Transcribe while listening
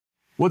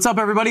What's up,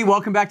 everybody?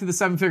 Welcome back to the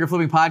Seven Figure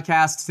Flipping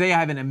Podcast. Today, I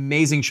have an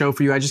amazing show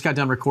for you. I just got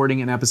done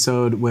recording an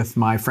episode with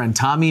my friend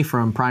Tommy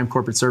from Prime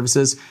Corporate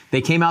Services.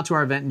 They came out to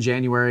our event in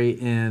January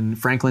in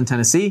Franklin,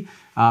 Tennessee,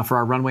 for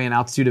our Runway and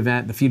Altitude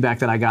event. The feedback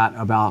that I got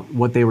about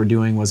what they were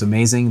doing was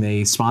amazing.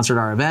 They sponsored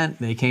our event.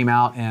 They came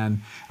out,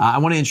 and I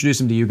want to introduce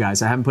them to you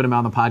guys. I haven't put them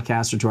out on the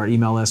podcast or to our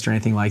email list or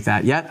anything like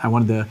that yet. I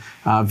wanted to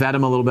vet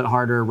them a little bit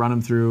harder, run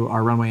them through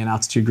our Runway and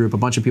Altitude group. A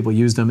bunch of people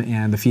used them,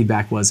 and the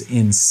feedback was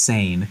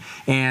insane.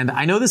 And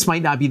I know this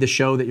might not be the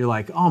show that you're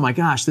like, oh my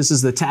gosh, this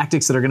is the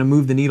tactics that are going to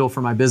move the needle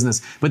for my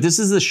business. But this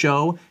is the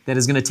show that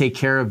is going to take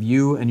care of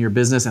you and your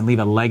business and leave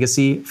a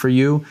legacy for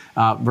you,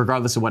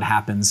 regardless of what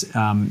happens.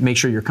 Make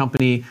sure your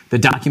company, the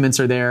documents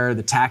are there,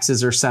 the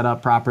taxes are set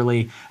up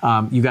properly,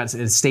 you got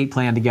an estate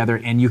plan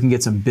together, and you can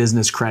get some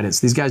business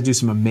credits. These guys do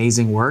some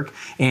amazing work,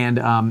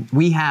 and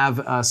we have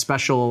a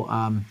special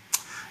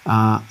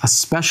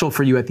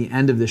for you at the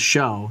end of the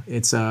show.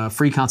 It's a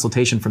free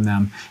consultation from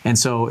them. And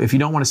so if you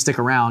don't want to stick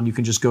around, you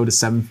can just go to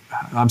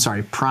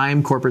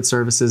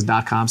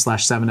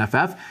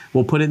primecorporateservices.com/7FF.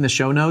 We'll put it in the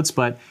show notes,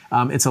 but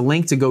it's a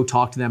link to go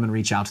talk to them and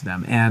reach out to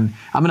them. And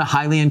I'm going to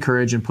highly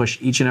encourage and push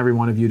each and every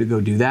one of you to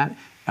go do that.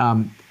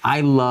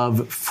 I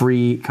love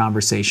free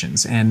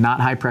conversations and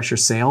not high pressure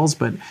sales,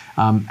 but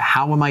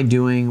how am I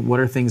doing? What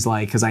are things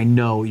like? Because I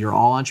know you're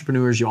all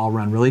entrepreneurs, you all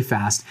run really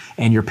fast,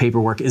 and your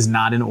paperwork is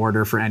not in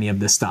order for any of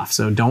this stuff.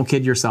 So don't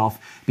kid yourself,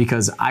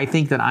 because I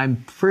think that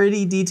I'm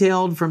pretty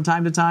detailed from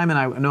time to time, and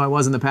I know I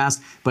was in the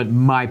past, but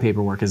my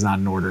paperwork is not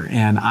in order,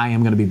 and I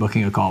am going to be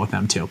booking a call with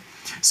them too.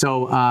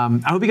 So I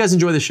hope you guys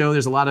enjoy the show.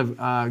 There's a lot of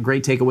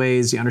great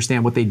takeaways. You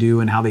understand what they do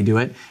and how they do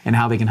it and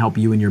how they can help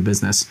you in your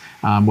business,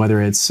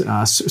 whether it's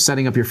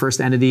setting up your first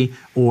entity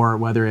or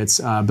whether it's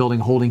building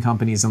holding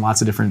companies and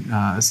lots of different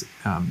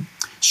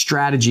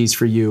strategies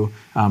for you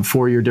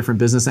for your different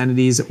business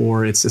entities,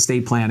 or it's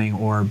estate planning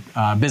or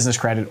business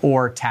credit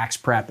or tax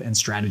prep and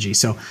strategy.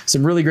 So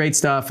some really great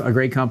stuff, a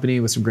great company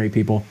with some great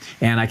people.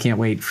 And I can't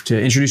wait to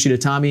introduce you to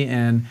Tommy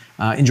and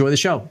enjoy the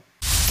show.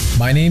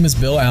 My name is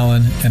Bill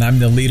Allen, and I'm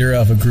the leader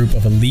of a group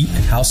of elite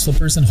house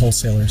flippers and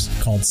wholesalers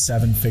called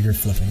Seven Figure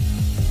Flipping.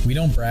 We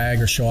don't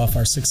brag or show off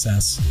our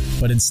success,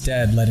 but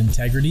instead let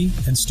integrity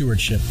and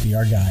stewardship be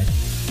our guide.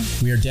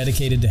 We are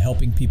dedicated to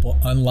helping people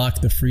unlock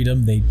the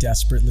freedom they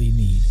desperately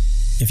need.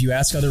 If you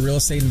ask other real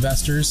estate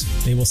investors,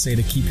 they will say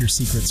to keep your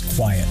secrets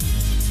quiet.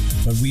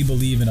 But we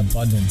believe in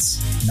abundance,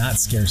 not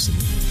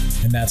scarcity,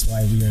 and that's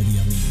why we are the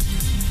elite.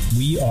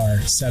 We are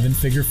Seven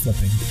Figure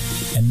Flipping,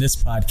 and this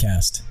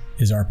podcast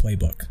is our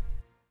playbook.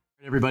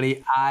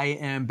 Everybody, I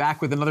am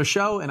back with another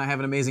show, and I have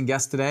an amazing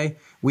guest today.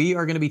 We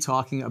are going to be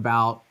talking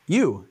about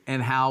you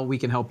and how we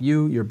can help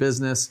you, your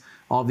business,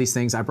 all of these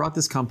things. I brought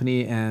this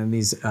company and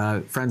these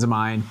friends of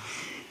mine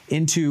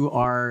into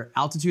our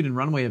Altitude and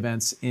Runway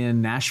events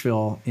in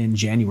Nashville in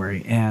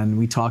January, and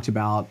we talked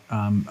about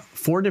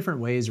 4 different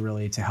ways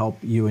really to help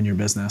you in your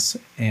business,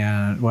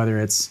 and whether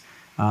it's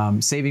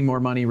saving more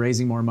money,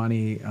 raising more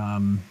money,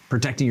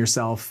 protecting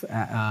yourself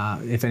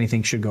if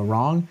anything should go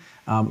wrong.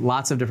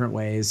 Lots of different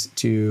ways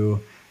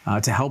to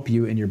help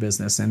you in your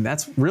business. And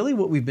that's really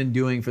what we've been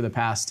doing for the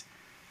past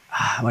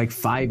like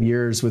 5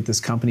 years with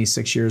this company,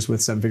 6 years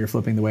with Seven Figure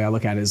Flipping. The way I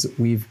look at it is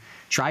we've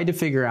tried to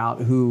figure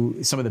out who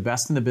some of the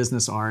best in the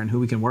business are and who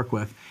we can work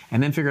with,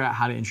 and then figure out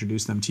how to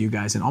introduce them to you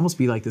guys and almost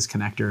be like this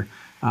connector.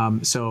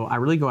 So I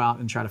really go out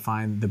and try to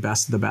find the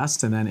best of the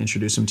best and then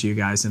introduce them to you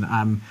guys. And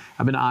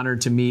I've been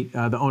honored to meet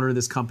the owner of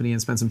this company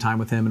and spend some time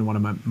with him in one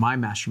of my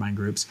mastermind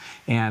groups.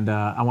 And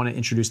I want to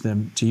introduce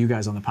them to you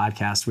guys on the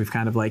podcast. We've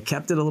kind of like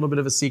kept it a little bit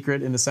of a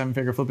secret in the Seven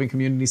Figure Flipping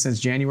community since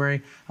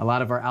January. A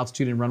lot of our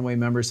Altitude and Runway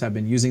members have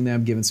been using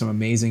them, given some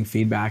amazing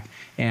feedback.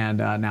 And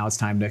now it's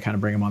time to kind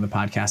of bring them on the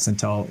podcast and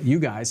tell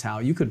you guys how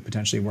you could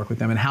potentially work with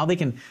them and how they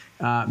can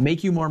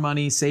make you more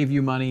money, save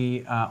you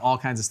money, all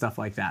kinds of stuff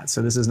like that.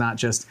 So this is not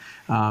just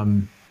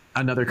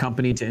another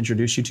company to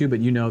introduce you to, but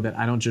you know that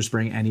I don't just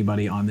bring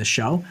anybody on this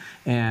show,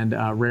 and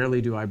rarely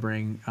do I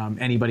bring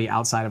anybody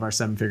outside of our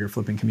Seven Figure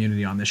Flipping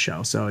community on this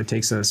show. So it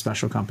takes a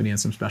special company and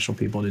some special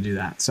people to do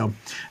that. So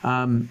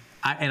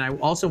I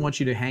also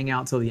want you to hang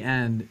out till the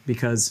end,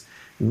 because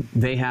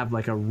they have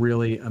like a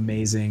really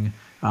amazing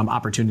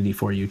opportunity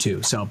for you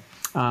too. So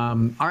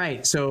all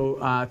right,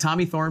 so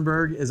Tommy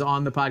Thornburg is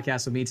on the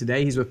podcast with me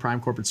today. He's with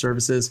Prime Corporate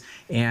Services,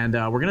 and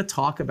we're going to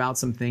talk about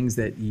some things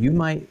that you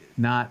might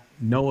not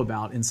know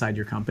about inside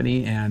your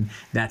company and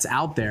that's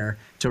out there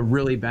to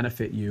really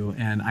benefit you.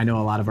 And I know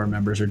a lot of our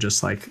members are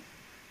just like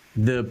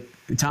the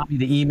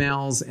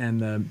emails and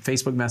the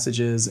Facebook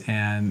messages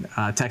and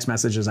text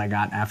messages I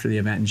got after the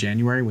event in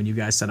January when you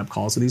guys set up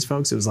calls with these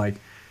folks.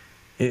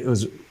 It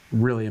was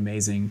really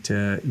amazing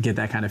to get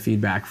that kind of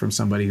feedback from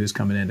somebody who's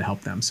coming in to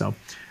help them. So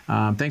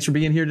thanks for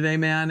being here today,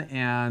 man.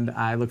 And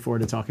I look forward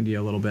to talking to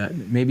you a little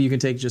bit. Maybe you can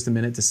take just a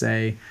minute to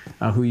say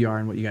who you are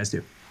and what you guys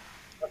do.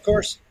 Of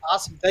course.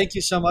 Awesome. Thank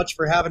you so much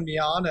for having me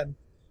on. And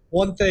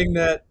one thing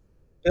that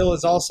Bill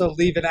is also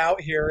leaving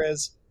out here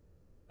is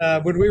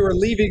when we were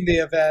leaving the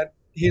event,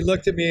 he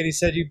looked at me and he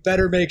said, "You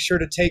better make sure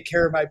to take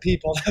care of my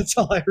people. That's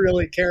all I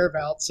really care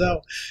about."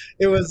 So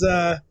it was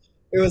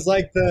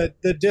like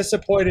the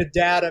disappointed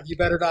dad of, "You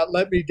better not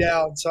let me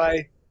down." So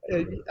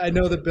I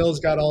know that Bill's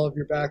got all of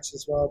your backs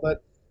as well.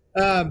 But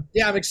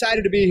yeah, I'm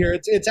excited to be here.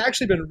 It's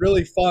actually been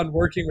really fun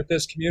working with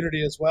this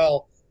community as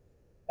well.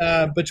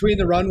 Between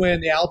the runway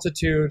and the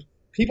altitude,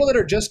 people that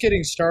are just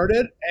getting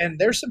started, and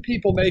there's some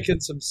people making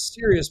some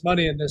serious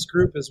money in this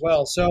group as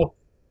well. So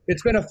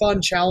it's been a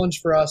fun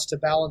challenge for us to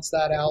balance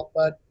that out.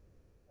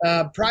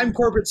 But Prime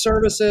Corporate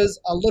Services,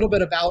 a little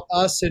bit about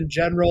us in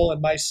general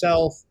and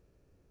myself.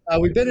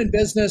 We've been in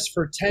business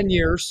for 10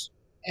 years,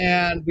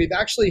 and we've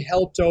actually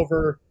helped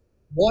over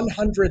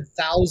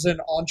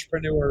 100,000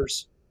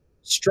 entrepreneurs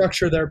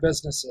structure their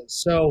businesses.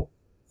 So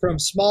from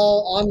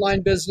small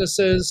online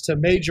businesses to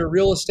major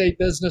real estate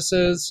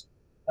businesses,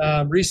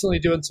 recently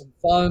doing some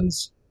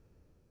funds.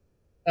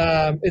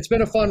 It's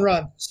been a fun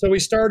run. So we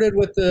started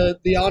with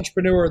the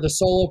entrepreneur, the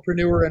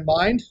solopreneur in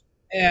mind,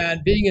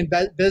 and being in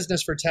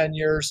business for 10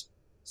 years,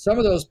 some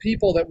of those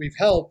people that we've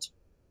helped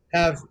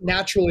have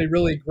naturally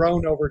really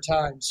grown over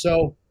time.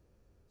 So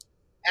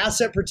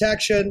asset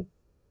protection,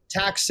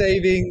 tax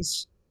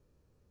savings,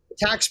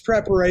 tax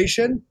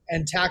preparation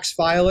and tax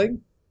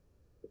filing,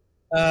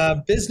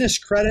 business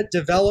credit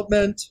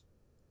development,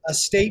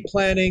 estate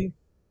planning.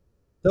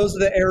 Those are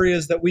the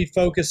areas that we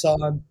focus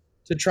on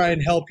to try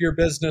and help your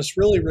business,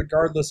 really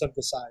regardless of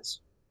the size.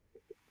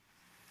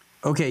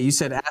 Okay, you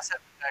said asset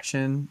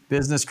protection,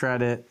 business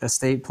credit,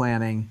 estate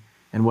planning,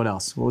 and what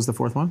else? What was the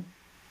fourth one?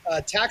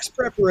 Tax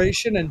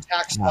preparation and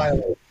tax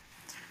filing.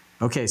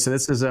 Okay, so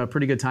this is a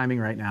pretty good timing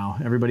right now.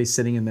 Everybody's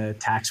sitting in the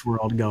tax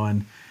world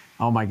going,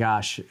 oh my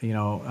gosh, it's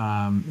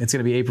going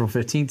to be April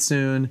 15th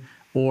soon,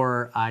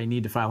 or I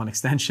need to file an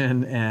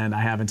extension and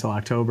I have until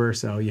October.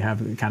 So you have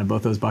kind of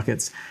both those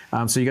buckets.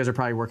 So you guys are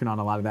probably working on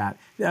a lot of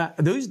that.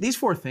 These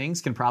four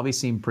things can probably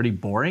seem pretty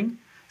boring.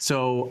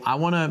 So I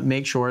want to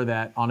make sure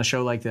that on a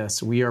show like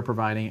this, we are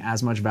providing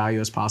as much value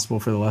as possible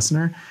for the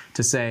listener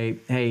to say,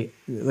 hey,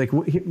 like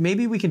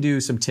maybe we can do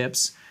some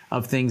tips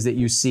of things that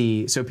you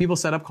see. So people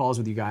set up calls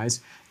with you guys.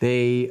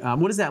 They,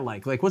 what is that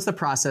like? Like, what's the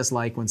process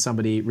like when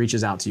somebody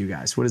reaches out to you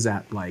guys? What is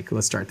that like?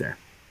 Let's start there.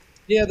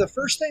 Yeah, the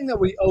first thing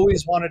that we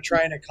always want to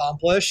try and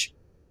accomplish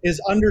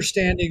is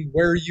understanding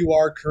where you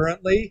are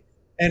currently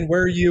and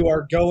where you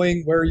are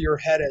going, where you're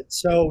headed.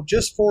 So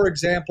just for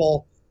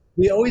example,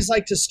 we always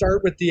like to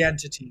start with the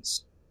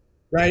entities,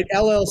 right?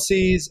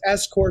 LLCs,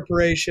 S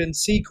corporations,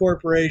 C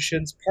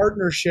corporations,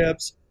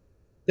 partnerships.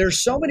 There's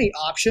so many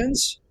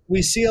options.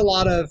 We see a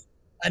lot of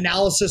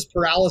analysis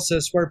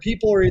paralysis where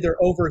people are either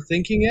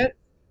overthinking it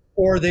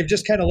or they've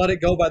just kind of let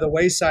it go by the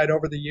wayside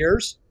over the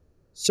years.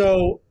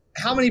 So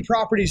how many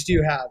properties do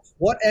you have?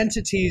 What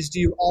entities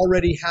do you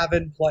already have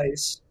in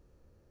place?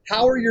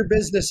 How are your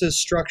businesses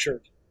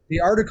structured? The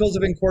articles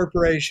of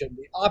incorporation,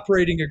 the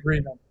operating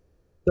agreement.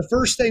 The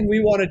first thing we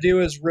want to do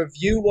is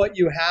review what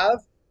you have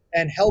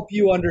and help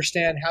you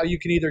understand how you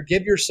can either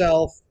give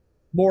yourself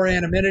more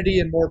anonymity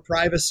and more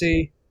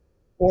privacy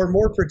or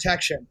more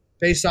protection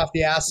based off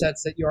the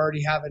assets that you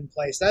already have in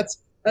place. That's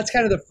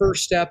kind of the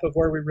first step of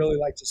where we really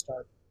like to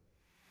start.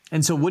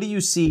 And so what do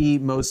you see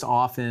most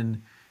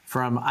often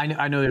from,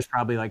 I know there's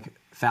probably like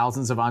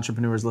thousands of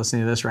entrepreneurs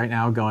listening to this right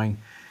now going,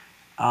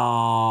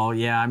 oh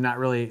yeah, I'm not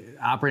really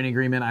operating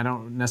agreement. I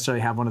don't necessarily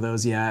have one of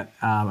those yet.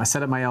 I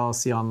set up my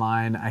LLC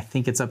online. I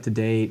think it's up to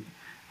date.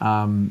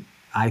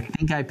 I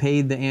think I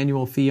paid the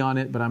annual fee on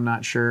it, but I'm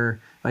not sure.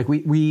 Like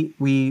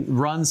we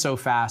run so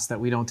fast that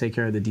we don't take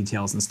care of the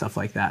details and stuff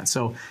like that.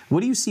 So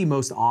what do you see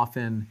most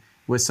often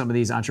with some of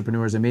these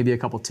entrepreneurs, and maybe a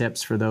couple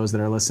tips for those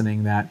that are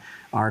listening that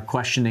are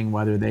questioning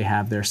whether they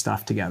have their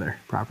stuff together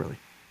properly?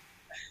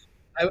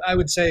 I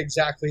would say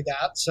exactly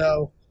that.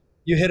 So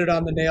you hit it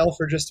on the nail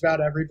for just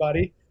about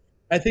everybody.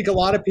 I think a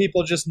lot of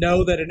people just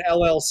know that an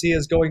LLC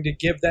is going to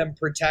give them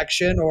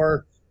protection,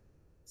 or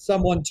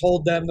someone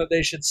told them that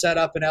they should set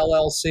up an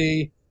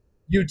LLC.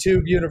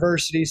 YouTube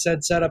University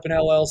said set up an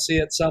LLC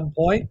at some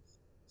point.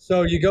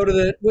 So you go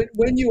to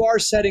when you are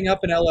setting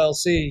up an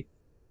LLC,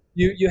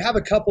 you have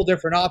a couple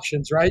different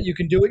options, right? You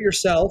can do it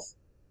yourself.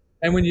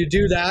 And when you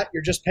do that,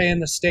 you're just paying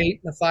the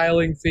state the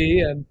filing fee,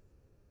 and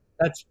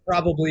that's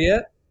probably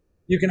it.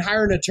 You can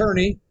hire an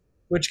attorney,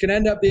 which can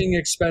end up being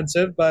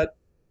expensive, but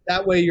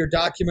that way your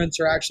documents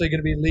are actually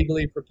going to be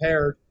legally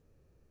prepared.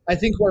 I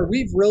think where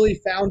we've really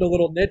found a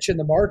little niche in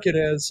the market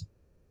is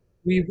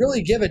we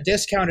really give a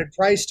discounted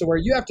price to where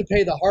you have to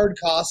pay the hard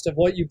cost of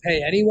what you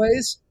pay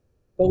anyways,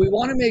 but we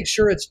want to make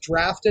sure it's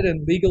drafted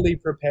and legally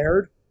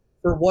prepared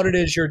for what it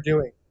is you're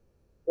doing,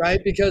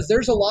 right? Because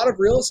there's a lot of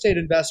real estate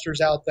investors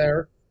out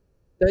there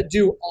that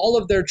do all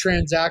of their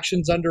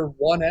transactions under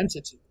one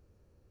entity.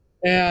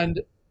 And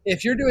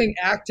if you're doing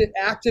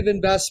active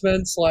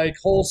investments like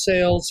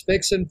wholesales,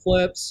 fix and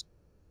flips,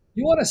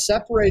 you want to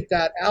separate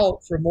that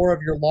out from more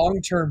of your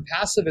long-term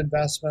passive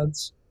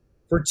investments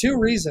for two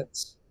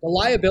reasons. The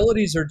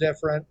liabilities are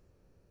different,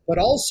 but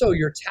also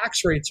your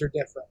tax rates are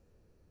different,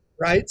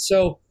 right?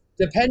 So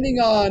depending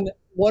on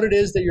what it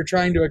is that you're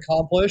trying to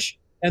accomplish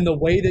and the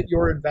way that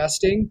you're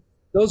investing,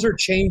 those are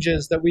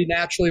changes that we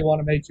naturally want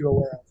to make you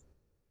aware of.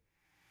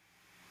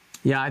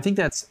 Yeah, I think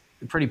that's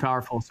pretty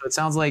powerful. So it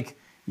sounds like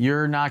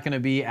you're not going to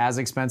be as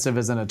expensive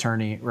as an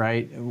attorney,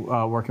 right?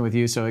 Working with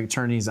you. So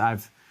attorneys,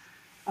 I've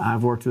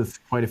worked with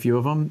quite a few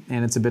of them,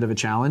 and it's a bit of a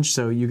challenge.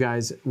 So you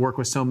guys work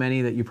with so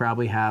many that you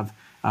probably have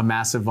a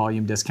massive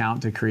volume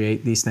discount to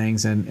create these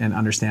things and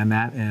understand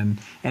that. And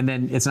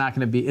then it's going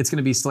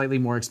to be slightly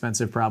more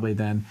expensive probably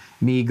than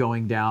me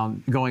going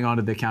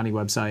onto the county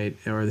website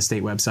or the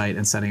state website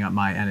and setting up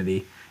my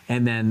entity.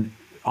 And then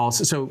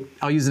also, so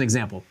I'll use an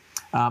example.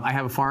 I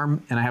have a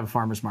farm and I have a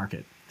farmer's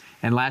market.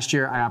 And last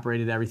year I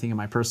operated everything in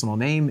my personal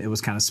name. It was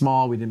kind of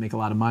small. We didn't make a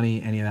lot of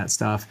money, any of that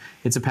stuff.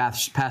 It's a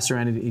pass-through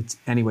entity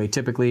anyway.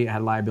 Typically I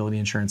had liability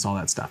insurance, all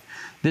that stuff.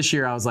 This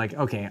year I was like,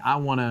 okay, I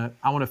want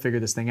to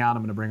figure this thing out.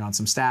 I'm going to bring on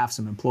some staff,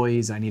 some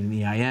employees. I need an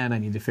EIN. I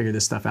need to figure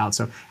this stuff out.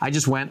 So I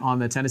just went on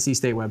the Tennessee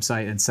State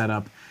website and set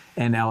up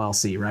an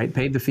LLC, right?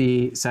 Paid the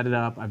fee, set it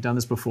up. I've done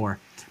this before.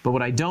 But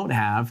what I don't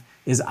have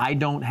is I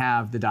don't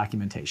have the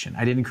documentation.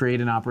 I didn't create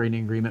an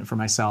operating agreement for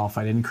myself.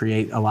 I didn't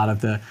create a lot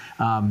of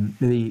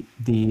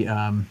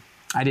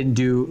I didn't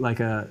do like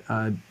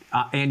a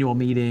annual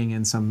meeting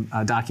and some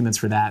documents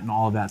for that and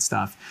all of that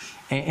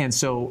stuff. And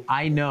so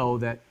I know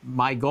that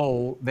my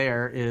goal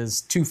there is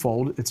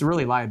twofold. It's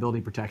really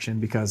liability protection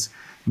because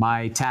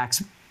my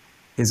tax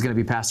is going to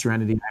be pass-through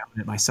entity. I own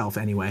it myself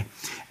anyway.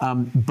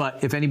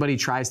 But if anybody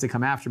tries to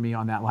come after me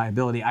on that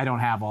liability, I don't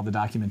have all the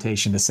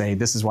documentation to say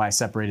this is why I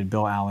separated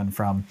Bill Allen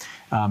from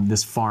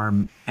this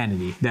farm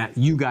entity that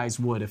you guys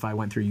would if I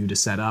went through you to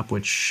set up,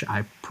 which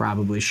I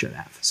probably should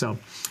have. So,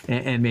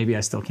 and maybe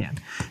I still can.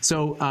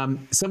 So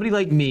somebody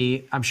like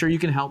me, I'm sure you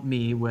can help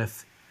me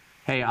with,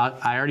 hey,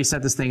 I already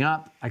set this thing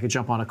up. I could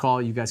jump on a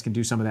call. You guys can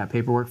do some of that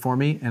paperwork for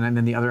me. And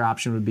then the other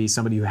option would be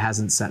somebody who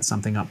hasn't set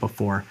something up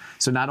before.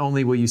 So not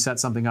only will you set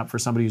something up for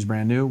somebody who's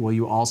brand new, will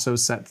you also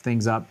set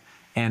things up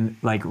and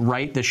like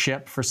right the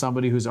ship for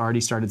somebody who's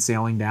already started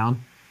sailing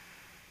down?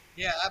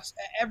 Yeah,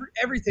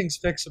 everything's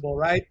fixable,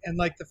 right? And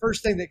like the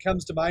first thing that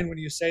comes to mind when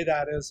you say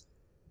that is,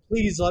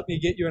 please let me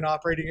get you an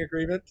operating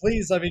agreement.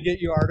 Please let me get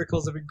you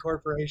articles of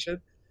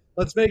incorporation.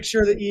 Let's make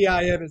sure the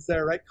EIN is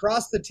there, right?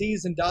 Cross the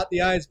T's and dot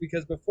the I's,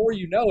 because before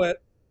you know it,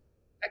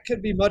 that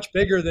could be much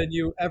bigger than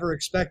you ever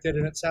expected.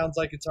 And it sounds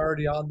like it's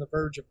already on the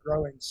verge of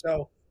growing.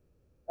 So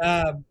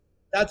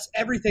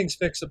everything's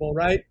fixable,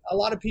 right? A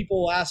lot of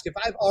people will ask if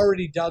I've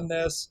already done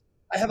this.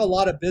 I have a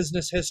lot of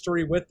business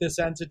history with this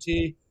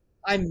entity.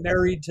 I'm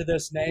married to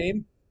this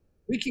name.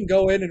 We can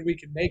go in and we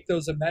can make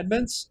those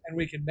amendments and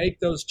we can make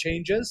those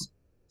changes.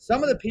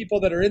 Some of the people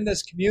that are in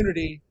this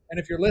community, and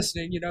if you're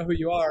listening, you know who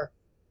you are,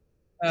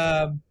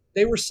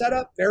 they were set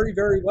up very,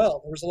 very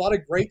well. There was a lot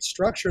of great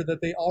structure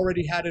that they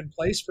already had in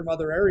place from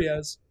other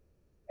areas.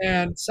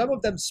 And some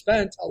of them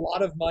spent a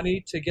lot of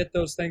money to get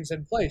those things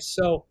in place.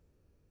 So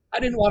I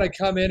didn't want to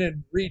come in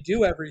and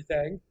redo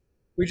everything.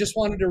 We just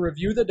wanted to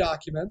review the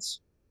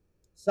documents.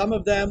 Some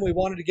of them, we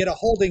wanted to get a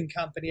holding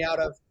company out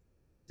of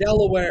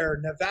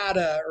Delaware,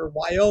 Nevada, or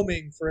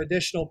Wyoming for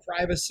additional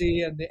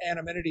privacy and the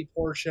anonymity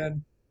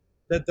portion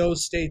that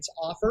those states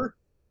offer.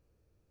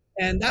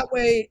 And that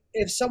way,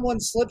 if someone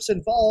slips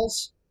and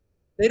falls,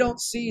 they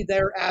don't see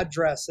their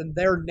address and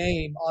their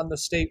name on the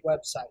state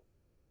website.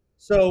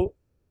 So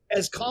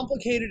as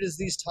complicated as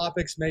these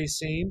topics may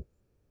seem,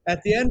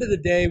 at the end of the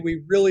day,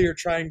 we really are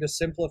trying to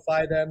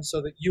simplify them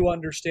so that you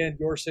understand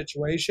your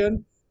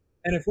situation.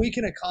 And if we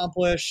can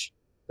accomplish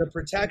the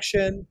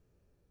protection,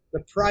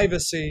 the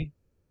privacy,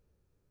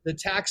 the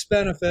tax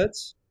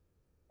benefits,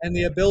 and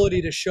the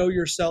ability to show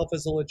yourself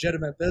as a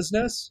legitimate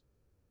business,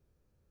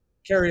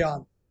 carry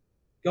on.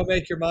 Go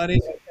make your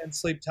money and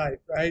sleep tight,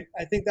 right?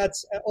 I think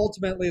that's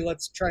ultimately,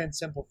 let's try and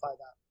simplify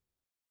that.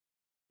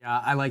 Yeah,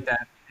 I like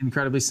that.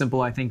 Incredibly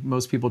simple. I think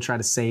most people try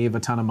to save a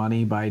ton of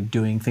money by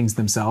doing things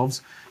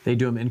themselves. They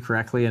do them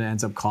incorrectly and it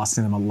ends up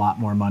costing them a lot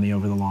more money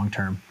over the long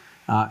term.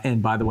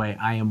 And by the way,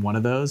 I am one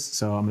of those,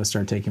 so I'm going to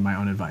start taking my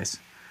own advice.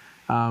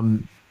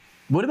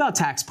 What about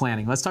tax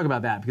planning? Let's talk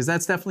about that, because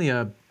that's definitely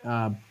a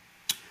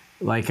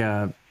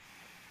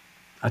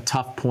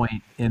tough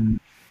point in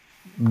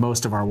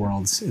most of our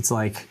worlds. It's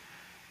like,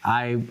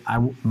 my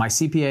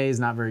CPA is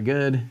not very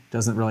good,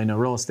 doesn't really know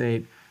real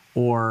estate,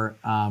 or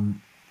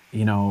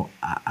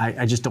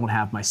I just don't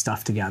have my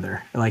stuff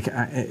together.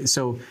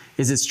 So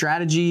is it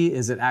strategy?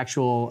 Is it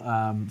actual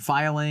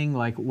filing?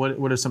 Like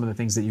what are some of the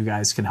things that you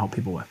guys can help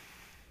people with?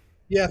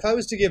 Yeah, if I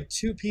was to give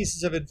two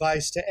pieces of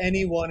advice to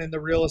anyone in the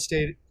real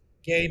estate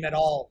game at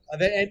all,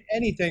 of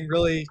anything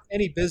really,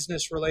 any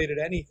business related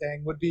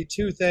anything, would be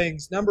two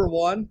things. Number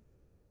one,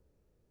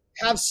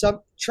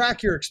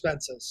 track your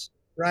expenses.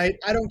 Right?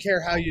 I don't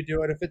care how you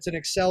do it. If it's an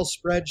Excel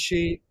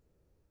spreadsheet,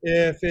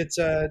 if it's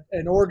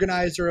an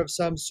organizer of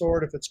some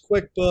sort, if it's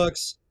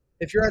QuickBooks,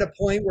 if you're at a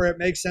point where it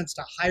makes sense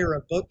to hire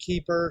a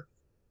bookkeeper,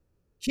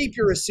 keep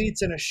your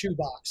receipts in a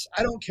shoebox.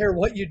 I don't care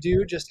what you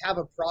do, just have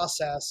a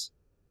process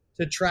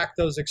to track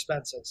those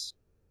expenses.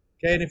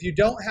 Okay, and if you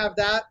don't have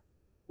that,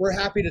 we're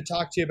happy to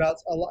talk to you about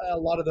a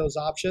lot of those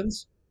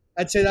options.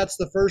 I'd say that's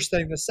the first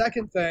thing. The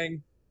second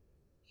thing,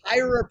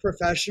 hire a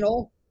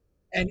professional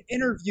and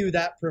interview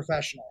that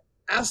professional.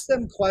 Ask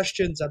them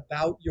questions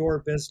about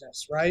your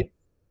business, right?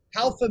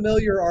 How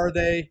familiar are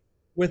they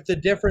with the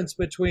difference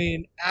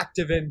between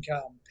active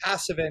income,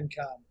 passive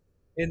income,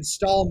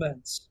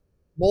 installments,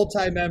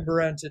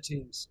 multi-member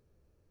entities?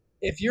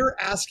 If you're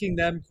asking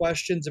them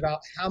questions about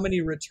how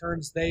many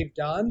returns they've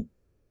done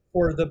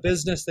for the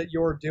business that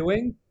you're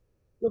doing,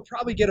 you'll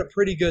probably get a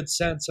pretty good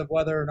sense of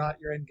whether or not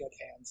you're in good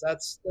hands.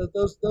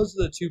 Those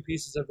are the two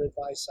pieces of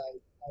advice I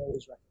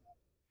always recommend.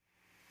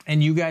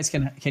 And you guys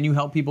can you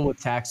help people with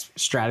tax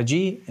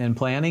strategy and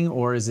planning,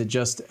 or is it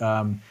just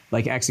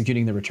like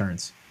executing the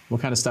returns?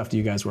 What kind of stuff do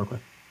you guys work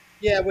with?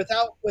 Yeah,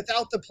 without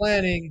the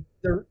planning,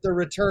 the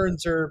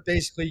returns are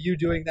basically you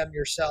doing them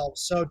yourself.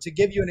 So to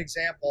give you an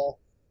example,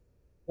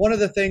 one of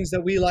the things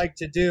that we like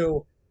to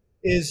do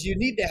is you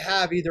need to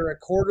have either a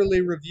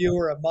quarterly review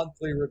or a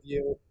monthly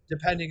review,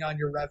 depending on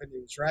your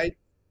revenues, right?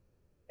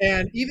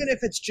 And even if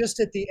it's just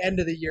at the end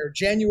of the year,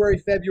 January,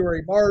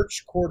 February,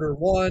 March, quarter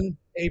one,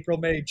 April,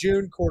 May,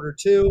 June, quarter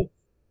two,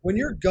 when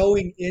you're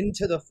going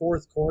into the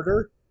fourth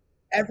quarter,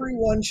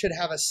 everyone should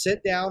have a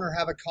sit down or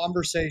have a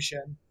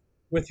conversation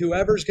with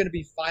whoever's going to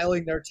be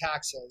filing their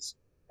taxes.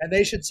 And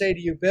they should say to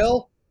you,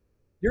 Bill,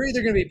 you're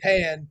either going to be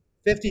paying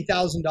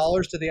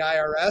 $50,000 to the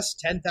IRS,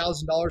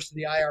 $10,000 to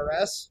the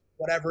IRS,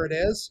 whatever it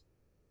is,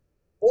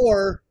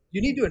 or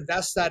you need to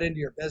invest that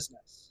into your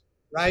business,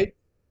 right?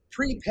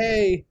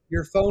 Prepay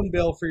your phone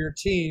bill for your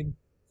team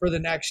for the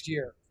next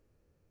year.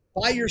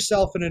 Buy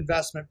yourself an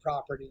investment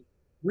property.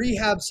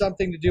 Rehab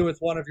something to do with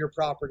one of your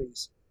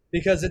properties,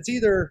 because it's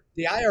either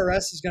the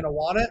IRS is going to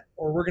want it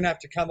or we're going to have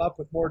to come up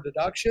with more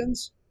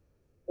deductions,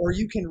 or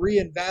you can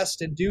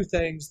reinvest and do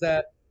things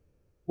that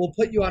will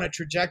put you on a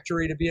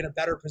trajectory to be in a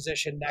better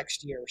position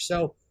next year.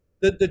 So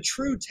the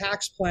true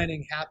tax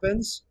planning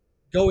happens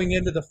going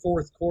into the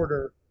fourth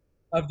quarter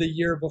of the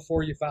year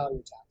before you file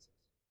your taxes.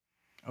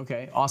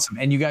 Okay, awesome.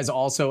 And you guys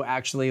also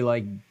actually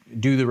like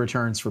do the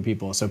returns for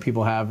people. So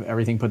people have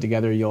everything put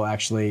together.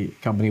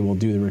 Company will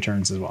do the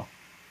returns as well.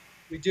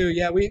 We do.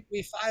 Yeah, we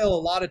file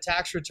a lot of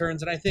tax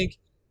returns. And I think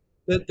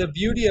that the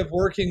beauty of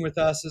working with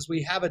us is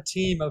we have a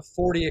team of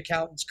 40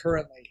 accountants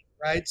currently,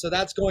 right? So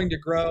that's going to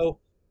grow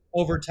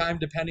over time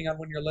depending on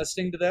when you're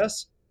listening to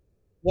this.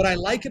 What I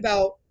like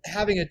about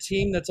having a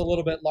team that's a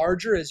little bit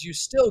larger is you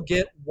still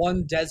get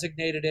one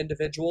designated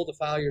individual to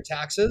file your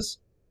taxes.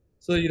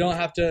 So you don't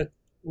have to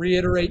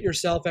reiterate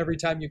yourself every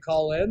time you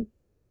call in.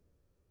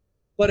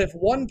 But if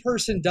one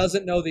person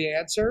doesn't know the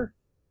answer,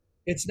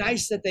 it's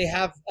nice that they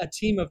have a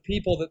team of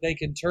people that they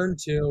can turn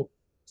to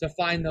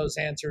find those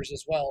answers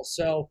as well.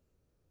 So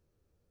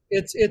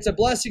it's a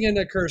blessing and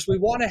a curse. We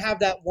want to have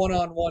that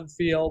one-on-one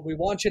feel. We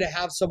want you to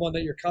have someone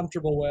that you're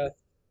comfortable with,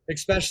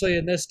 especially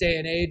in this day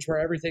and age where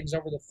everything's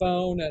over the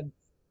phone and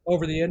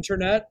over the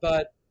internet.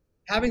 But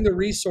having the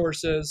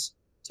resources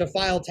to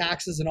file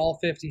taxes in all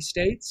 50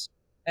 states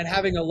and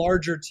having a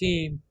larger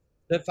team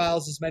that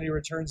files as many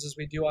returns as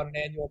we do on an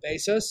annual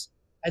basis,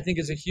 I think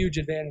is a huge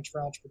advantage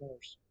for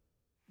entrepreneurs.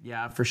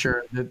 Yeah, for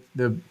sure.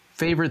 The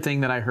favorite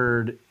thing that I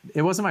heard,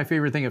 it wasn't my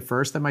favorite thing at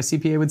first that my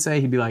CPA would say.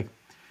 He'd be like,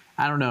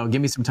 I don't know,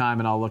 give me some time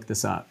and I'll look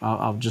this up.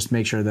 I'll just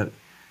make sure that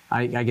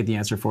I get the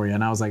answer for you.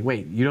 And I was like,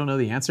 wait, you don't know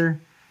the answer?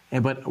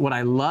 But what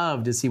I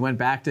loved is he went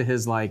back to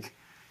his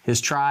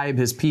tribe,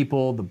 his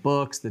people, the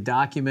books, the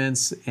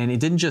documents, and he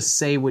didn't just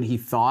say what he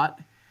thought.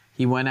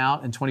 He went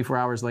out and 24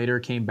 hours later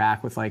came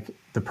back with like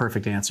the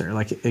perfect answer,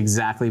 like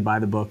exactly by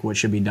the book what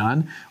should be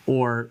done,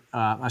 or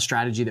a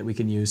strategy that we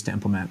can use to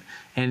implement.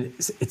 And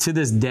to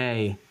this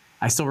day,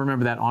 I still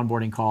remember that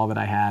onboarding call that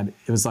I had.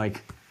 It was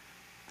like,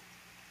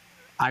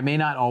 I may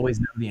not always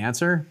know the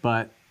answer,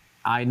 but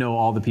I know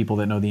all the people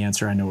that know the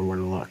answer. I know where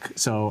to look.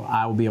 So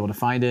I will be able to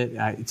find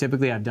it.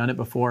 Typically, I've done it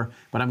before,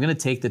 but I'm going to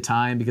take the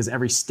time because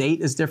every state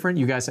is different.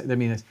 You guys, I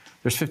mean,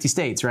 there's 50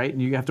 states, right?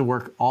 And you have to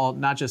work all,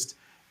 not just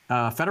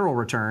federal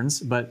returns,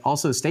 but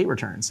also state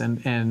returns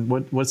and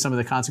what's some of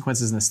the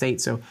consequences in the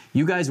state. So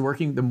you guys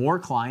working, the more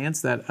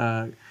clients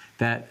that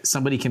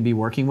somebody can be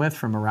working with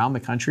from around the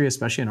country,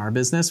 especially in our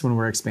business, when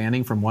we're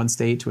expanding from one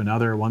state to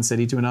another, one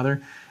city to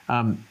another,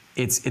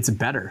 it's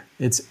better.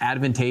 It's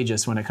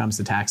advantageous when it comes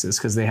to taxes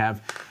because they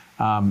have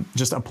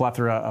just a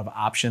plethora of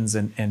options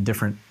and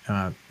different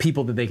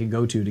people that they can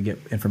go to get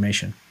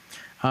information.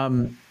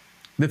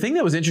 The thing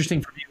that was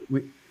interesting for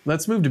me,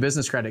 let's move to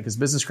business credit because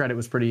business credit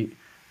was pretty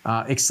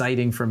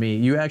exciting for me.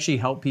 You actually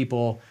help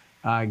people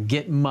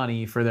get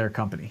money for their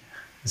company.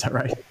 Is that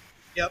right?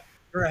 Yep.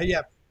 Right.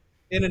 Yep.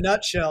 In a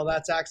nutshell,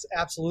 that's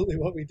absolutely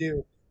what we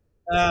do.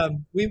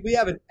 We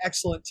have an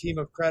excellent team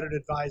of credit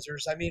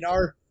advisors. I mean,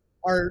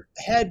 our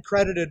head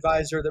credit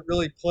advisor that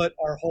really put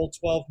our whole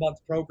 12-month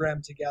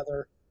program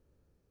together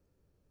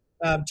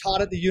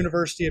taught at the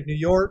University of New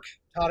York,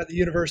 taught at the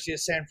University of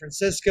San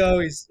Francisco.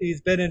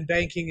 He's been in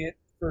banking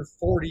for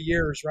 40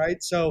 years,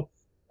 right? So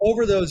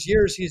over those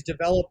years, he's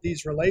developed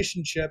these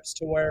relationships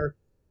to where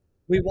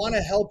we want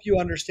to help you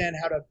understand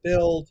how to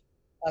build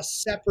a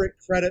separate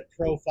credit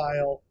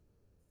profile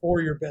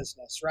for your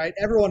business, right?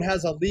 Everyone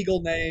has a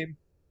legal name,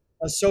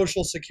 a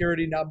social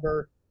security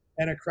number,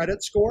 and a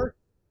credit score.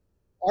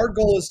 Our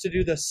goal is to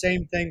do the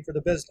same thing for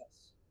the business.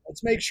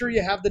 Let's make sure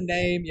you have the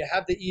name, you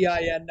have the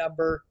EIN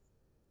number,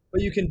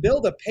 but you can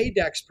build a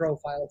Paydex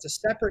profile. It's a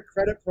separate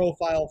credit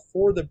profile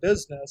for the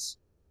business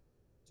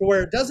to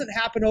where it doesn't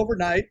happen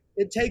overnight.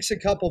 It takes a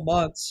couple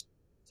months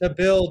to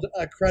build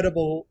a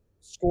credible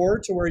score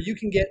to where you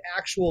can get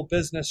actual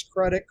business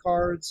credit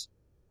cards,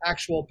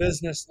 actual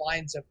business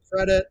lines of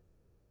credit,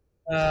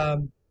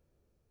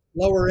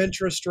 lower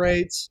interest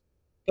rates.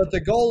 But the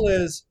goal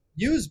is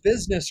use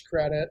business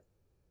credit,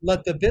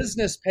 let the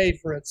business pay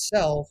for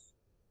itself,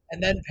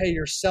 and then pay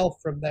yourself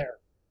from there.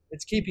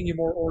 It's keeping you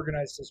more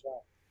organized as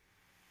well.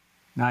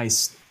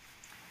 Nice.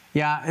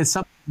 Yeah,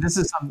 this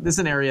is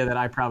an area that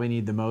I probably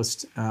need the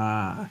most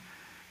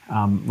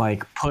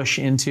push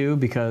into,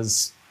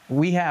 because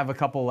we have a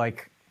couple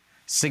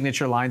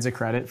signature lines of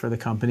credit for the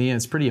company, and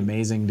it's pretty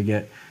amazing to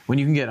get when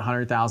you can get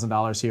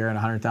 $100,000 here and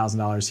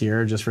 $100,000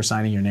 here just for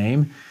signing your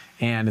name,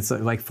 and it's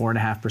like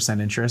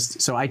 4.5%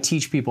 interest. So I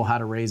teach people how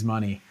to raise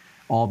money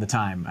all the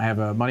time. I have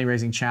a money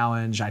raising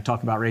challenge. I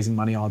talk about raising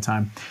money all the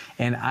time,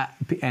 and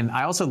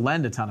I also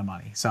lend a ton of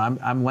money. So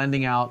I'm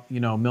lending out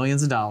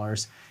millions of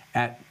dollars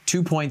at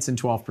 2 points and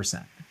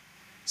 12%.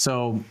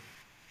 So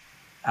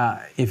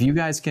if you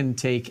guys can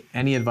take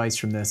any advice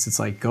from this, it's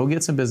like, go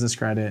get some business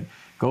credit,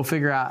 go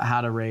figure out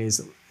how to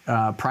raise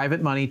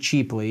private money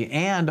cheaply,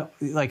 and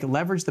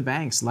leverage the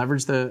banks,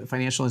 leverage the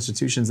financial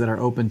institutions that are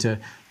open to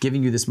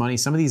giving you this money.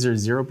 Some of these are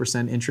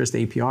 0% interest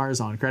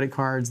APRs on credit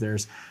cards.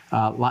 There's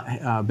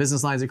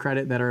business lines of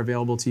credit that are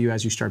available to you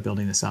as you start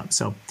building this up.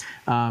 So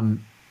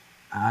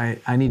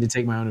I need to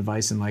take my own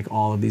advice in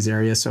all of these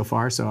areas so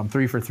far. So I'm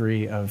 3 for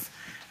 3 of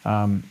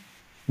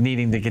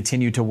needing to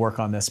continue to work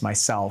on this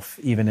myself,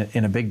 even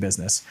in a big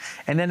business.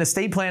 And then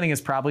estate planning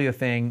is probably a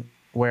thing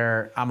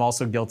where I'm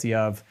also guilty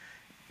of.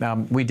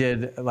 We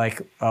did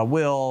a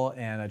will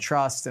and a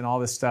trust and all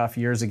this stuff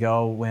years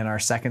ago when our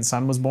second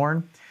son was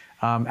born.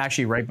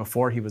 Actually, right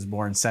before he was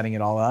born, setting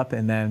it all up.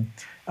 And then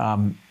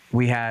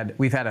we've had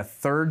a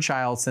third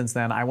child since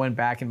then. I went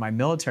back in my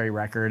military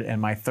record, and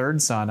my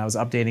third son, I was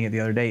updating it the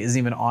other day, isn't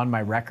even on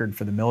my record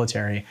for the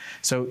military.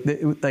 So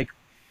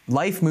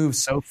life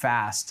moves so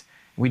fast.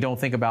 We don't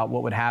think about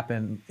what would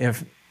happen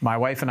if my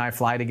wife and I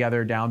fly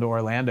together down to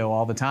Orlando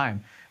all the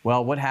time.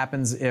 Well, what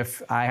happens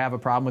if I have a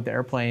problem with the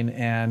airplane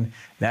and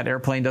that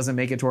airplane doesn't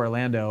make it to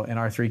Orlando and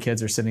our 3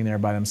 kids are sitting there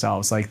by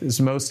themselves?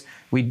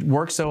 We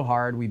work so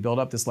hard, we build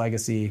up this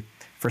legacy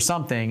for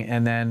something,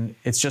 and then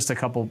it's just a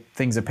couple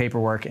things of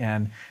paperwork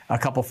and a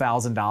couple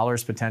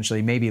 $1,000s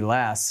potentially, maybe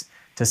less,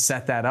 to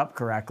set that up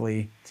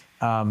correctly.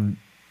 And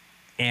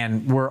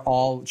we're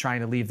all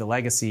trying to leave the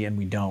legacy, and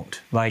we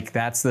don't.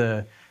 That's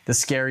the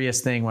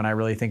scariest thing when I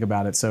really think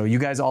about it. So you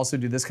guys also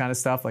do this kind of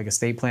stuff, like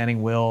estate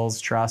planning,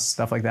 wills, trusts,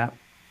 stuff like that?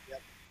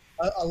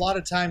 A lot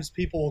of times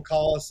people will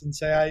call us and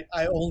say,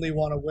 I only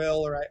want a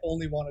will, or I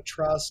only want a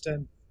trust,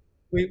 and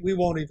we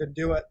won't even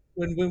do it.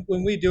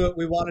 When we do it,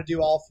 we want to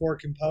do all 4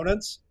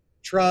 components: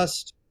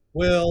 trust,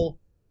 will,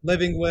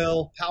 living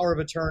will, power of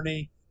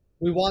attorney.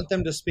 We want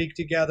them to speak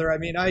together. I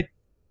mean,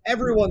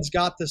 everyone's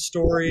got the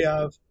story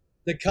of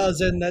the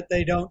cousin that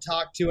they don't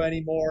talk to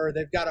anymore.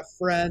 They've got a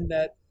friend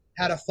that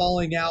had a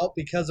falling out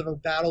because of a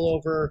battle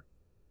over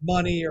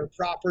money or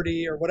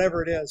property or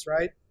whatever it is,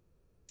 right?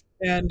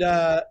 And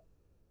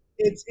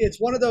it's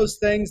one of those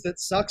things that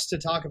sucks to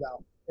talk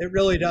about. It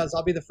really does.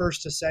 I'll be the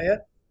first to say it.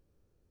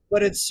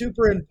 But it's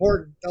super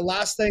important. The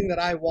last thing that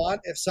I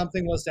want if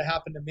something was to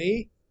happen to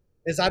me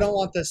is I don't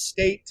want the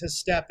state to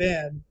step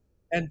in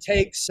and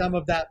take some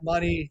of that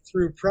money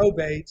through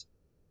probate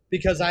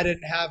because I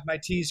didn't have my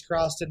T's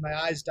crossed and my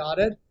I's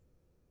dotted.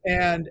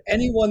 And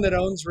anyone that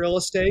owns real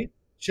estate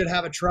should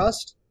have a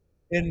trust.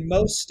 In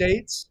most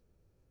states,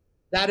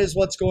 that is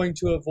what's going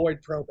to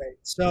avoid probate.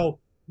 So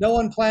no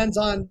one plans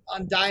on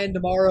dying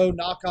tomorrow,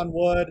 knock on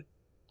wood.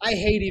 I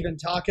hate even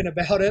talking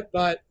about it,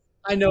 but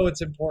I know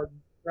it's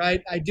important,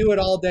 right? I do it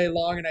all day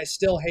long, and I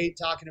still hate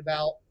talking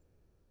about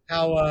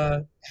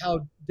how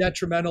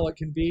detrimental it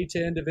can be to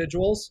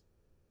individuals.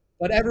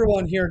 But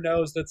everyone here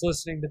knows that's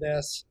listening to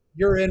this,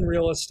 you're in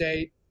real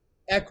estate.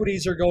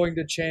 Equities are going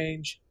to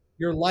change.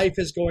 Your life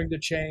is going to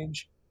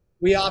change.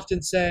 We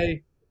often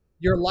say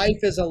your life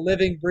is a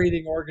living,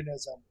 breathing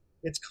organism.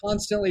 It's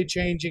constantly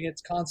changing.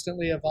 It's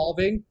constantly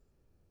evolving.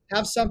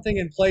 Have something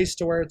in place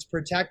to where it's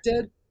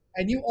protected,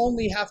 and you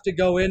only have to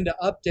go in to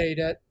update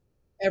it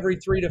every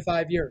 3 to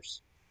 5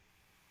 years.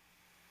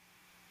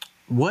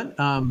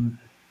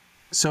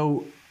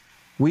 So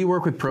we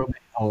work with probate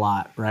a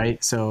lot,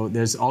 right? So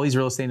there's all these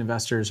real estate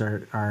investors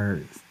are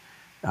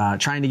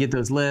trying to get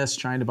those lists,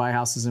 trying to buy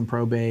houses in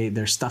probate.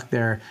 They're stuck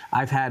there.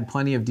 I've had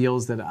plenty of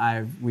deals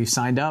that we've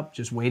signed up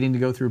just waiting to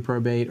go through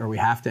probate, or we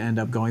have to end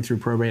up going through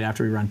probate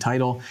after we run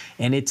title.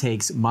 And it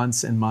takes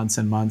months and months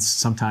and months,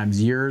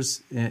 sometimes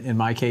years. In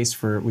my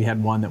case, we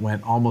had one that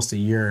went almost a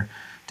year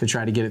to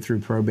try to get it through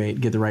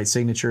probate, get the right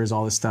signatures,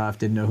 all this stuff,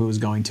 didn't know who was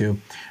going to.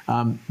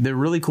 The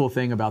really cool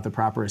thing about the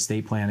proper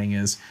estate planning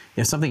is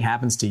if something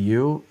happens to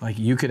you,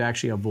 you could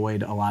actually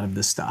avoid a lot of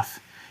this stuff.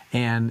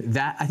 And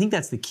that, I think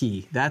that's the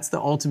key. That's the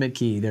ultimate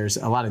key. There's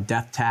a lot of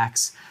death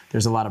tax.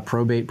 There's a lot of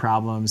probate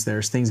problems.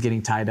 There's things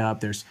getting tied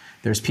up. There's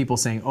people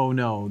saying, oh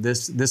no,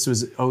 this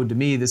was owed to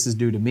me. This is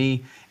due to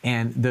me.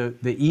 And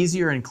the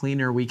easier and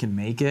cleaner we can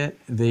make it,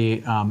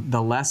 the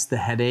less the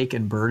headache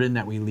and burden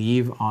that we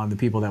leave on the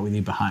people that we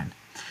leave behind.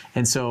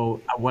 And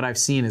so what I've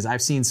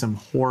seen some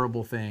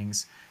horrible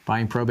things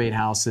buying probate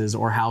houses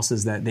or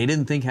houses that they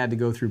didn't think had to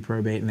go through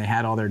probate, and they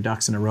had all their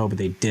ducks in a row, but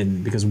they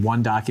didn't because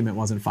one document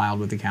wasn't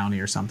filed with the county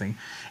or something.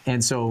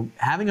 And so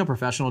having a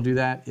professional do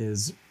that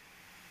is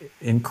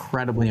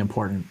incredibly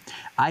important.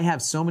 I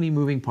have so many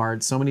moving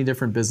parts, so many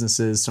different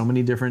businesses, so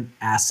many different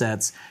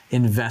assets,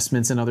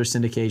 investments in other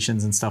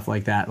syndications and stuff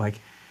like that. Like,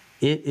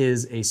 it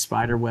is a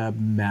spiderweb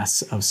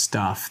mess of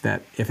stuff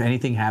that if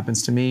anything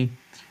happens to me,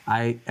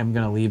 I am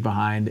going to leave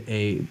behind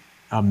a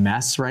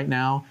mess right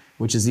now,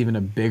 which is even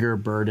a bigger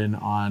burden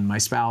on my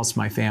spouse,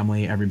 my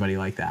family, everybody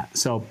like that.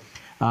 So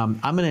I'm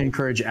going to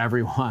encourage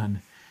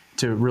everyone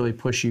to really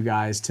push you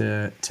guys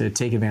to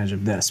take advantage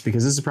of this,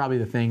 because this is probably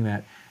the thing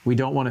that we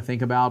don't want to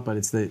think about, but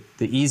it's the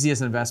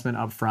easiest investment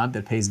up front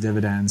that pays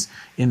dividends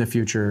in the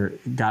future.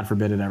 God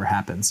forbid it ever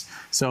happens.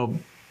 So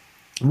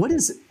what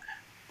is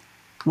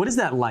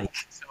that like?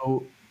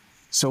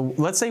 So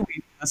let's say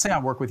I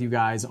work with you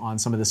guys on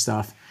some of this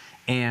stuff,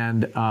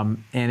 and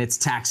it's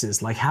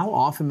taxes. Like, how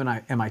often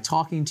am I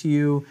talking to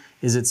you?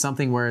 Is it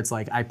something where it's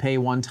like I pay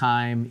one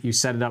time, you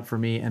set it up for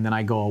me, and then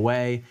I go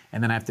away,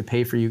 and then I have to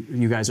pay for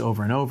you guys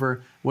over and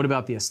over? What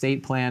about the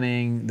estate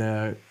planning,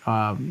 the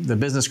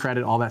business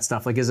credit, all that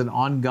stuff? Like, is it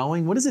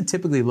ongoing? What does it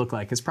typically look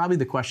like? It's probably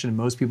the question in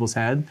most people's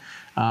head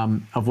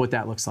of what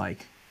that looks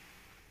like.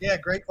 Yeah,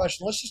 great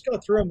question. Let's just go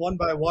through them one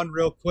by one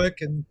real quick,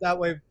 and that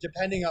way,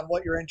 depending on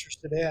what you're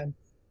interested in,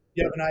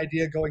 you have an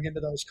idea going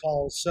into those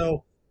calls.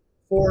 So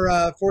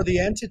for the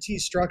entity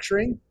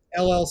structuring,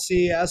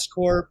 LLC, S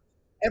Corp,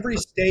 every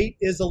state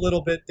is a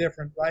little bit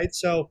different, right?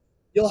 So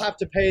you'll have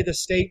to pay the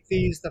state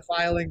fees, the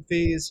filing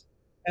fees,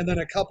 and then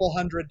a couple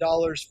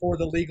 $100 for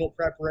the legal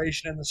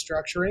preparation and the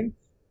structuring.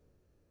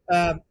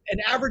 An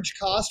average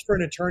cost for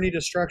an attorney to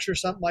structure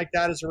something like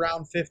that is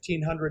around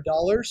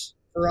 $1,500.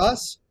 For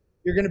us,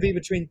 you're going to be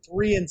between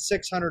 $300 and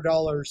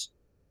 $600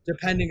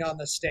 depending on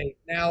the state.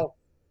 Now,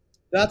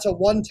 that's a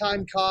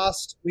one-time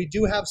cost. We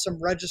do have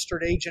some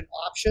registered agent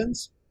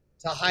options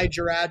to hide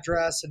your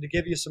address and to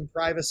give you some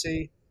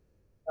privacy.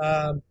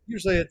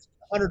 Usually it's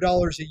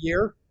 $100 a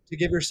year to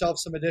give yourself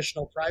some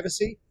additional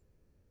privacy.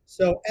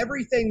 So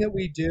everything that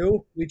we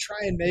do, we try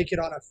and make it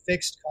on a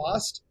fixed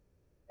cost.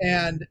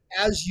 And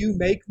as you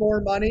make more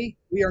money,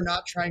 we are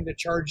not trying to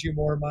charge you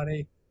more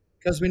money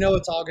because we know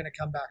it's all going to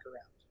come back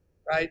around,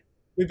 right?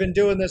 We've been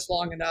doing this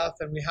long enough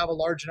and we have a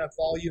large enough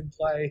volume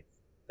play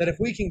that if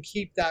we can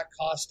keep that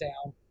cost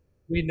down,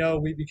 we know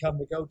we become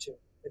the go-to.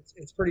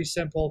 It's pretty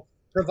simple.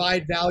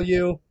 Provide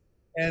value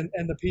and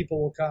the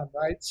people will come,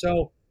 right?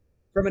 So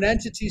from an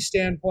entity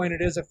standpoint,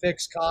 it is a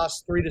fixed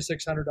cost, $300 to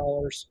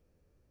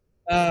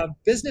 $600.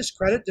 Business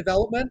credit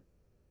development,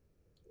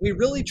 we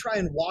really try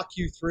and walk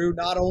you through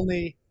not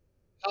only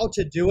how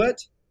to do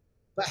it,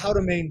 but how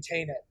to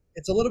maintain it.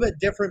 It's a little bit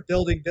different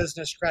building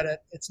business credit.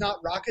 It's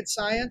not rocket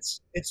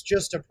science. It's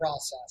just a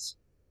process.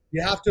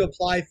 You have to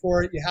apply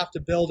for it. You have to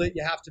build it.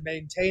 You have to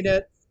maintain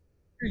it.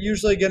 You're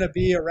usually going to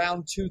be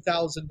around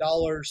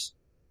 $2,000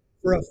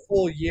 for a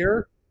full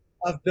year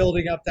of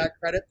building up that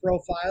credit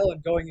profile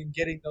and going and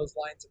getting those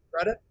lines of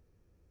credit.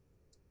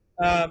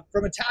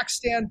 From a tax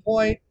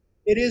standpoint,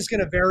 it is going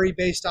to vary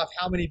based off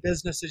how many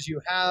businesses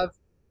you have.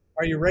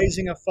 Are you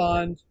raising a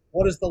fund?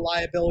 What does the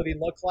liability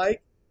look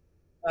like?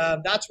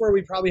 That's where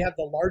we probably have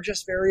the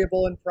largest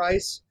variable in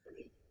price.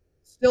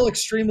 Still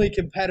extremely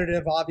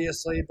competitive,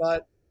 obviously,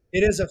 but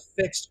it is a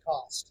fixed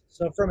cost.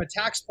 So from a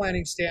tax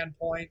planning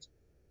standpoint,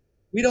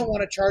 we don't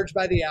want to charge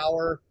by the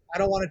hour. I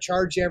don't want to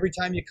charge you every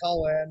time you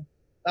call in.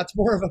 That's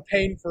more of a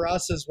pain for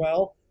us as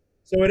well.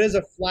 So it is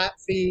a flat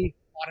fee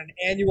on an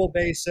annual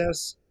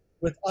basis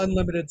with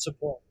unlimited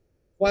support.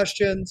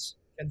 Questions,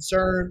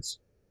 concerns,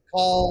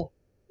 call,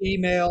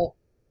 email.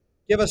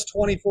 Give us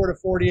 24 to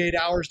 48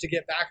 hours to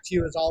get back to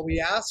you is all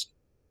we ask.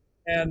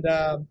 And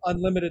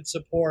unlimited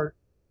support.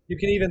 You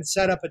can even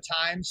set up a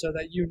time so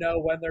that you know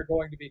when they're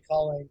going to be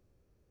calling.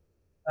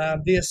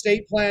 The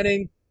estate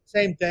planning,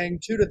 same thing,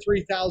 $2,000 to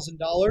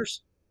 $3,000,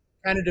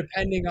 kind of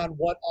depending on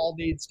what all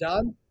needs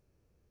done.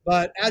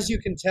 But as you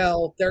can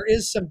tell, there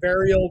is some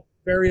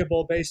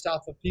variable based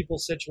off of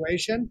people's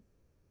situation,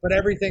 but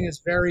everything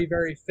is very,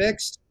 very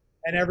fixed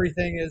and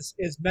everything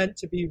is meant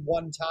to be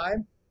one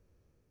time.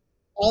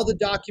 All the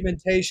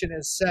documentation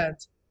is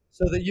sent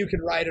so that you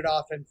can write it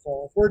off in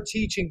full. If we're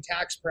teaching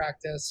tax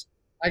practice,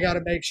 I got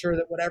to make sure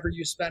that whatever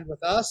you spend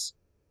with us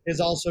is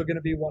also going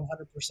to be 100%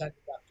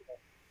 deductible.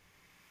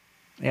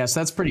 Yes,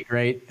 that's pretty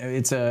great.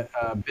 It's a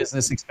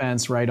business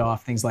expense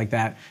write-off, things like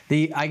that.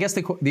 I guess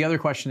the other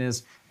question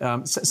is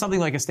something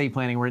like estate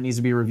planning where it needs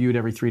to be reviewed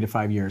every 3 to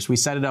 5 years. We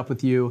set it up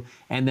with you,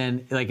 and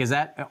then is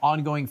that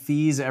ongoing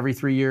fees every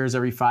 3 years,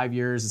 every 5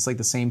 years? It's like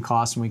the same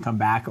cost when we come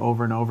back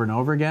over and over and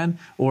over again,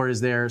 or is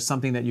there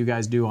something that you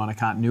guys do on a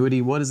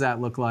continuity? What does that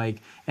look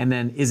like? And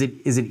then is it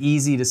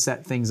easy to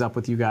set things up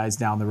with you guys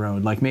down the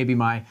road? Like maybe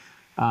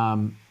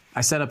I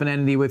set up an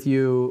entity with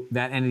you,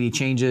 that entity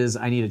changes,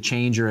 I need a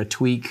change or a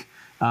tweak.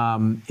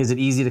 Is it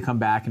easy to come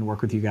back and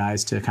work with you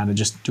guys to kind of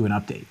just do an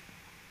update?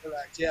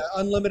 Correct. Yeah.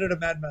 Unlimited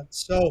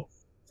amendments. So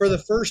for the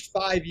first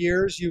 5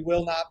 years, you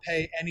will not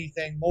pay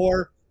anything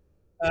more.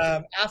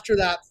 After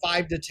that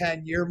 5 to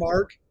 10 year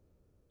mark,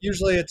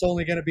 usually it's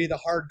only going to be the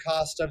hard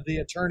cost of the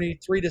attorney,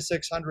 $300 to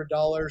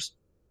 $600.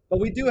 But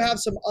we do have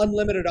some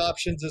unlimited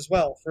options as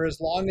well. For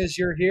as long as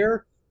you're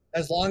here,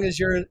 as long as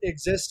you're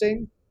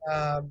existing,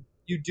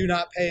 you do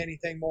not pay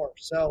anything more.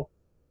 So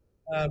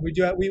we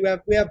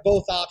have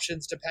both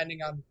options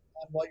depending on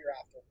what you're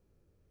after.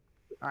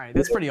 All right,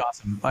 that's pretty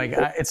awesome.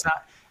 It's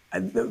not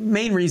the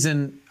main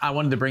reason I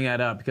wanted to bring that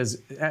up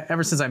because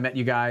ever since I met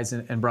you guys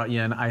and brought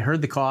you in, I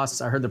heard the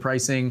costs, I heard the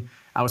pricing.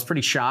 I was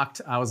pretty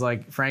shocked. I was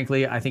like,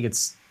 frankly, I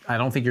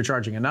don't think you're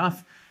charging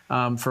enough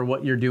for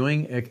what you're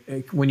doing.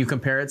 When you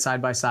compare it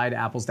side by side,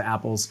 apples to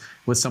apples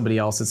with somebody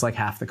else, it's like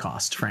half the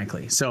cost,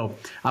 frankly. So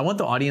I want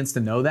the audience to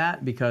know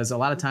that because a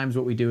lot of times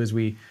what we do is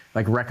we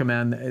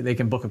recommend they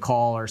can book a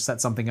call or set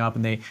something up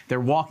and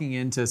they're walking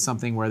into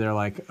something where they're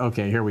like,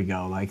 okay, here we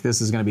go. Like this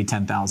is going to be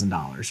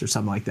 $10,000 or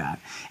something like that.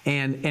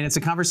 And it's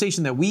a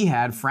conversation that we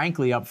had,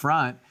 frankly, up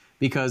front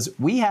because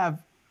we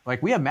have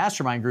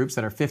mastermind groups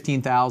that are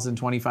 $15,000,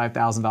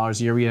 $25,000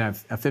 a year. We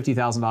have a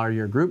 $50,000 a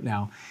year group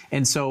now.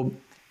 And so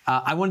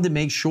I wanted to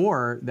make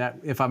sure that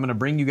if I'm going to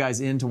bring you guys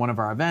into one of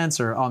our events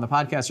or on the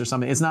podcast or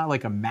something, it's not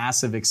like a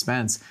massive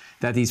expense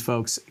that these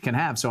folks can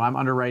have. So I'm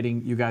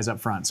underwriting you guys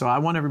up front. So I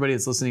want everybody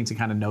that's listening to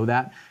kind of know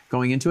that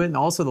going into it and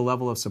also the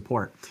level of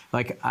support.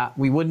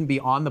 We wouldn't be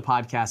on the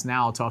podcast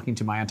now talking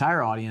to my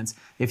entire audience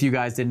if you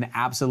guys didn't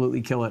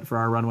absolutely kill it for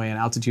our Runway and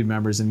Altitude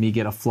members and me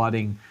get a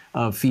flooding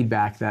of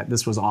feedback that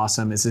this was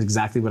awesome. This is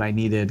exactly what I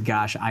needed.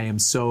 Gosh, I am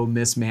so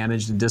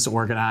mismanaged and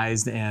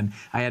disorganized and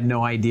I had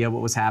no idea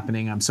what was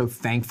happening. I'm so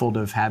thankful to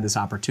have had this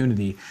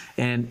opportunity.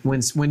 And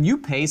when you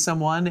pay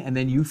someone and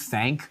then you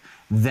thank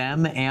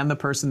them and the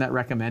person that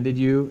recommended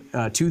you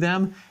to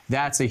them,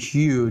 that's a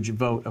huge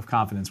vote of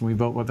confidence. When we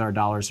vote with our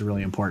dollars is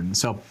really important.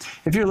 So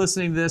if you're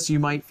listening to this, you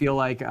might feel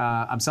like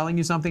I'm selling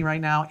you something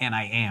right now, and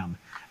I am.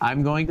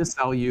 I'm going to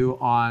sell you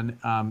on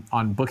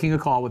booking a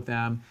call with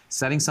them,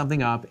 setting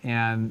something up,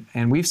 and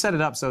we've set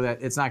it up so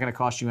that it's not going to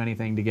cost you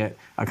anything to get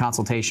a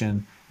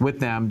consultation with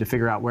them to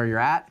figure out where you're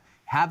at.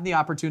 Have the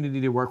opportunity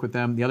to work with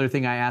them. The other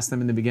thing I asked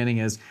them in the beginning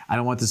is, I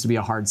don't want this to be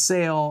a hard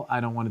sale. I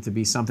don't want it to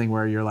be something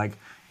where you're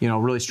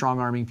really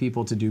strong-arming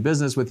people to do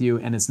business with you,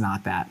 and it's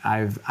not that.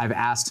 I've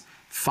asked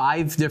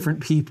 5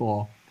 different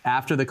people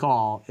after the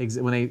call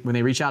when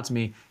they reach out to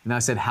me, and I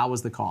said, how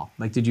was the call?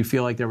 Did you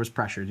feel like there was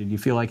pressure? Did you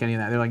feel like any of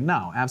that? They're like,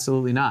 no,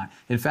 absolutely not.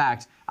 In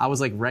fact, I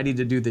was ready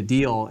to do the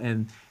deal,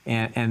 and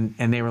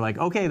they were like,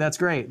 okay, that's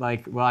great.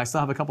 Well, I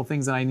still have a couple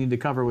things that I need to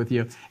cover with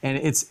you, and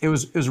it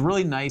was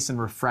really nice and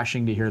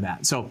refreshing to hear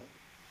that. So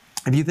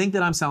if you think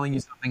that I'm selling you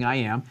something, I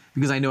am,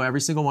 because I know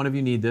every single one of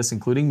you need this,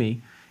 including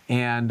me.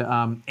 And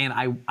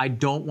I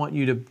don't want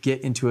you to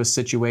get into a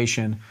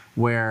situation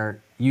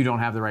where you don't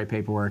have the right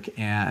paperwork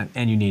and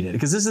you need it.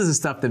 Because this is the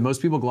stuff that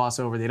most people gloss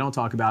over. They don't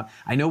talk about.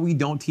 I know we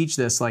don't teach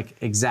this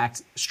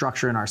exact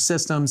structure in our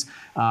systems.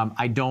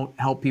 I don't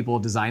help people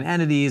design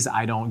entities.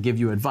 I don't give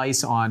you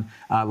advice on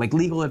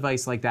legal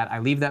advice like that. I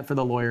leave that for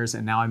the lawyers.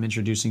 And now I'm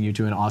introducing you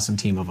to an awesome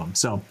team of them.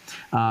 So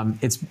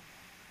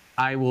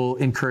I will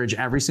encourage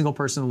every single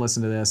person to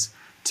listen to this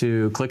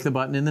to click the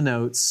button in the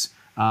notes.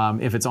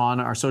 If it's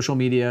on our social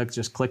media,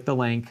 just click the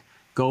link,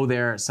 go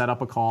there, set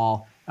up a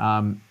call.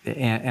 And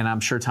I'm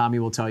sure Tommy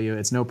will tell you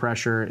it's no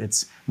pressure.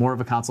 It's more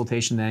of a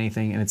consultation than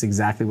anything. And it's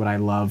exactly what I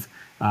love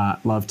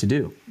to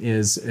do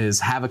is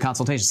have a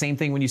consultation. Same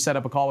thing when you set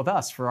up a call with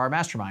us for our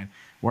mastermind.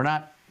 We're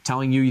not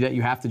telling you that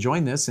you have to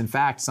join this. In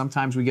fact,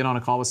 sometimes we get on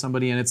a call with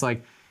somebody and it's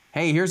like,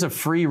 hey, here's a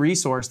free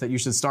resource that you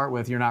should start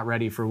with. You're not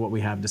ready for what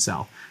we have to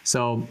sell.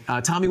 So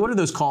Tommy, what are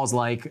those calls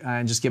like?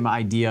 And just give them an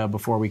idea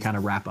before we kind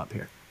of wrap up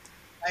here.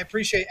 I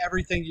appreciate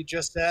everything you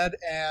just said,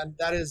 and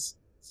that is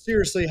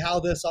seriously how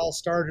this all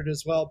started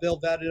as well. Bill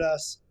vetted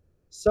us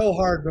so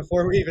hard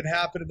before we even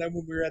happened, and then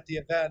when we were at the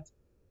event,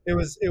 it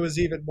was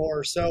even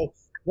more. So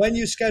when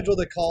you schedule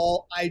the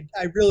call, I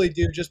really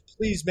do just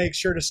please make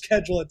sure to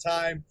schedule a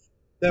time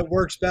that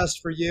works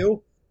best for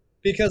you,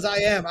 because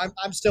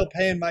I'm still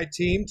paying my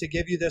team to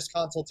give you this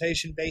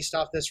consultation based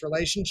off this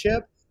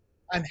relationship.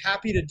 I'm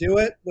happy to do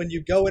it. When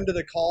you go into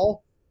the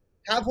call,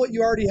 have what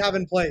you already have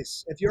in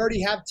place. If you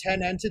already have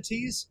 10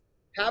 entities,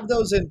 have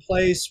those in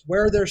place,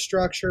 where they're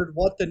structured,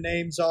 what the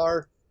names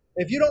are.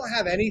 If you don't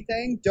have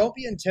anything, don't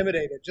be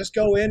intimidated. Just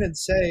go in and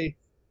say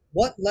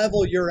what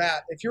level you're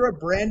at. If you're a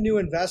brand new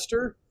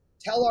investor,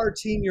 tell our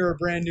team you're a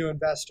brand new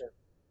investor.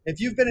 If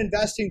you've been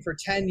investing for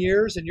 10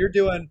 years and you're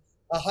doing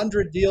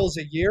 100 deals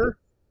a year,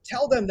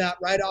 tell them that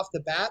right off the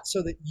bat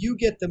so that you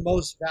get the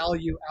most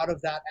value out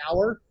of that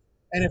hour.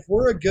 And if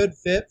we're a good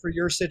fit for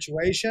your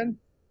situation,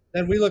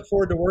 then we look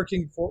forward to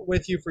working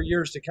with you for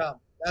years to come.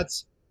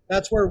 That's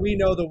where we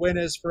know the win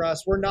is for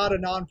us. We're not a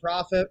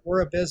nonprofit,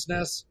 we're a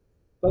business,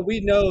 but we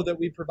know that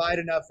we provide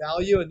enough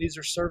value, and these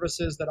are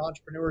services that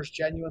entrepreneurs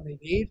genuinely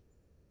need.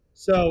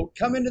 So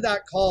come into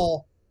that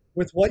call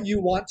with what you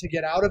want to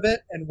get out of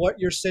it and what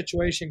your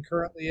situation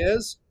currently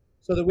is,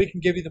 so that we can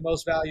give you the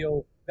most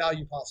value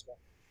possible.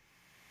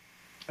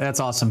 That's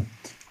awesome.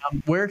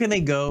 Where can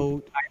they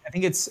go? I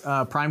think it's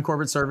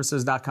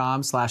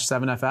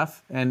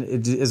primecorporateservices.com/7FF. And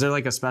is there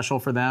like a special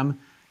for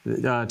them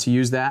to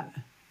use that?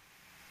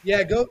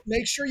 Yeah, go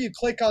make sure you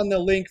click on the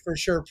link for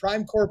sure.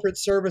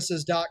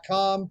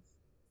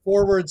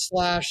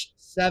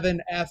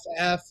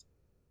 primecorporateservices.com/7FF.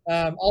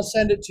 I'll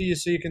send it to you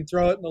so you can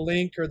throw it in the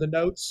link or the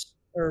notes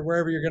or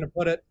wherever you're going to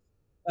put it.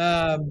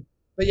 But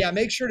yeah,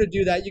 make sure to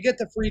do that. You get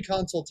the free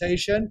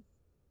consultation,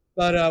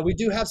 but we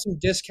do have some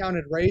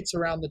discounted rates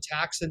around the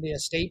tax and the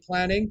estate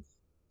planning.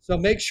 So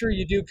make sure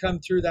you do come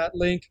through that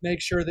link. Make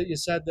sure that you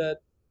said that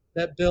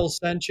Bill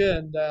sent you.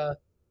 And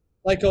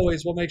like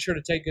always, we'll make sure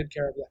to take good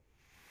care of you.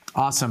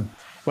 Awesome.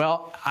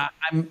 Well,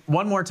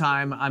 one more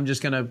time, I'm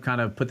just going to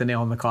kind of put the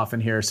nail in the coffin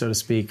here, so to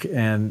speak,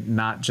 and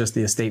not just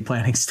the estate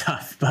planning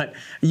stuff. But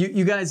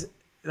you guys,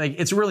 like,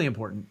 it's really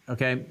important.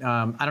 Okay.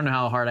 I don't know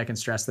how hard I can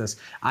stress this.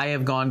 I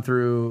have gone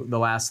through the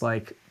last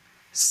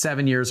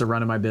 7 years of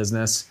running my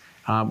business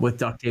with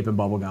duct tape and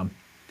bubble gum.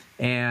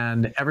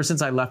 And ever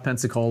since I left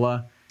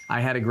Pensacola, I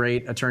had a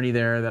great attorney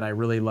there that I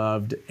really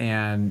loved,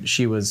 and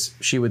she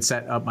would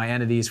set up my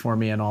entities for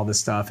me and all this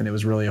stuff, and it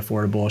was really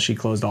affordable. She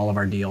closed all of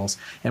our deals.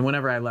 And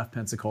whenever I left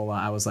Pensacola,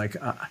 I was like,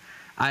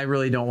 I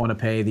really don't want to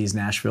pay these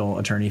Nashville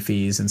attorney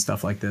fees and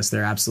stuff like this.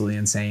 They're absolutely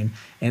insane.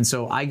 And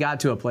so I got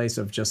to a place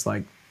of just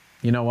like,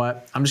 you know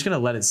what? I'm just going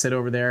to let it sit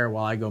over there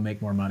while I go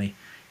make more money.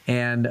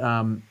 And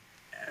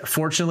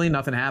fortunately,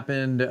 nothing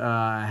happened.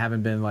 I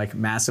haven't been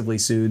massively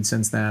sued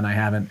since then. I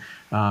haven't,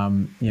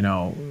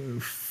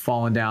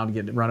 fallen down,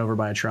 get run over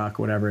by a truck,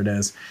 whatever it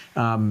is,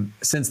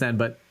 since then.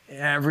 But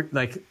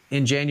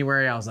in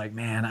January, I was like,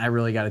 man, I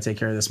really got to take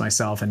care of this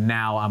myself. And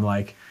now I'm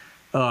like,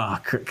 oh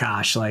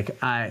gosh,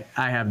 I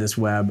have this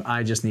web.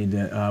 I just need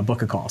to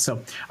book a call.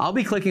 So I'll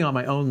be clicking on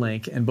my own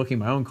link and booking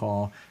my own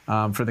call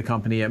for the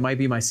company. It might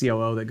be my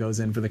COO that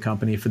goes in for the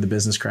company for the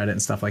business credit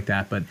and stuff like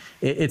that. But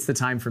it's the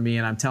time for me.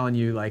 And I'm telling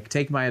you,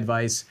 take my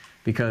advice,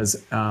 because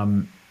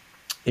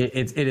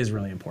it is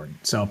really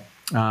important. So,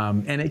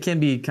 and it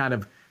can be kind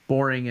of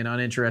boring and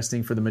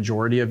uninteresting for the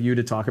majority of you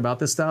to talk about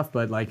this stuff,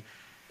 but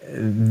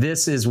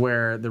this is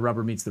where the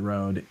rubber meets the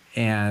road,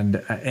 and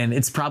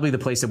it's probably the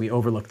place that we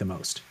overlook the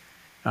most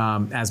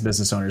as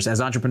business owners,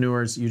 as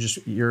entrepreneurs.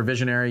 You're a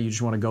visionary. You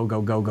just want to go.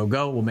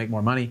 We'll make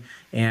more money,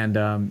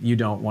 and you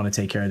don't want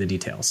to take care of the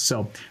details.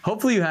 So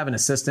hopefully you have an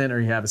assistant,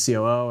 or you have a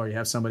COO, or you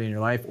have somebody in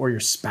your life, or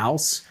your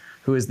spouse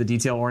who is the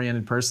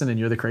detail-oriented person, and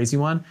you're the crazy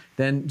one.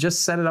 Then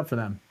just set it up for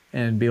them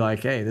and be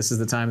like, hey, this is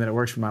the time that it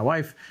works for my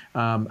wife.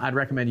 I'd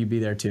recommend you be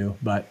there too.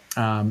 But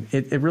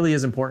it really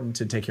is important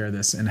to take care of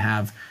this and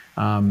have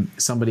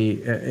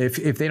somebody,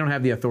 if they don't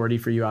have the authority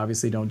for you,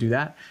 obviously don't do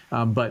that.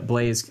 But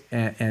Blaze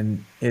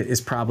and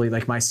is probably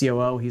my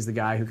COO. He's the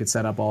guy who could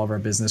set up all of our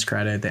business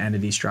credit, the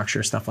entity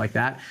structure, stuff like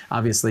that.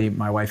 Obviously,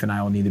 my wife and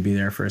I will need to be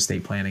there for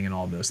estate planning and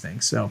all of those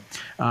things. So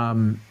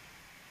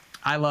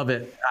I love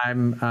it.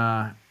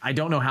 I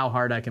don't know how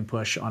hard I can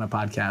push on a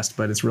podcast,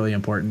 but it's really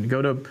important.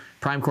 Go to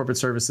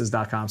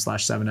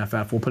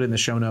primecorporateservices.com/7FF. We'll put it in the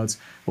show notes.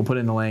 We'll put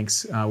it in the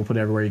links. We'll put it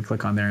everywhere. You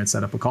click on there and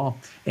set up a call.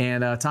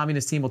 And Tommy and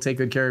his team will take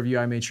good care of you.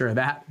 I made sure of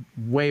that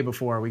way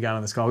before we got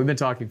on this call. We've been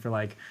talking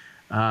for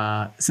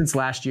since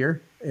last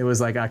year. It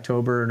was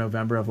October or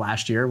November of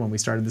last year when we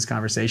started this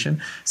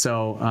conversation.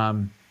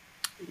 So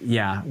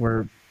yeah,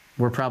 we're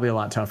probably a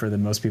lot tougher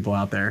than most people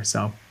out there.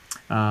 So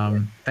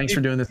thanks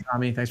for doing this,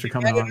 Tommy. Thanks for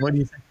coming on. What do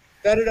you think?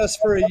 Vetted us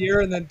for a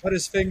year and then put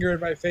his finger in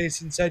my face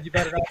and said, you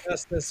better not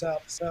mess this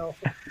up. So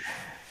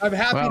I'm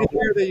happy to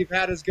hear that you've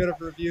had as good of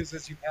reviews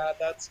as you've had.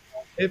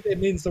 It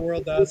means the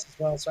world to us as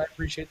well. So I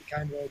appreciate the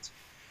kind words.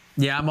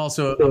 Yeah, I'm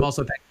also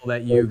thankful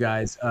that you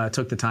guys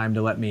took the time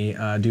to let me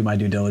do my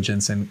due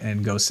diligence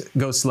and go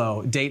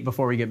slow, date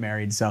before we get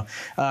married. So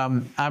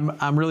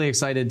I'm really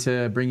excited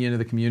to bring you into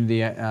the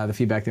community. The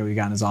feedback that we've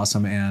gotten is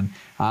awesome, and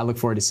I look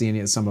forward to seeing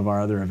you at some of our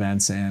other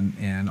events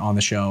and on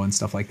the show and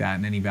stuff like that.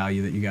 And any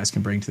value that you guys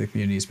can bring to the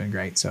community has been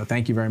great. So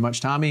thank you very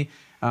much, Tommy.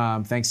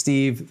 Thanks,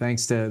 Steve.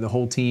 Thanks to the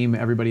whole team,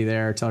 everybody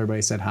there. Tell everybody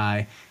I said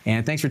hi.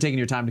 And thanks for taking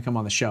your time to come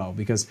on the show,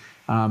 because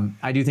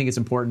I do think it's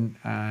important,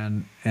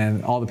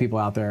 and all the people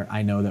out there,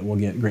 I know that we'll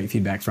get great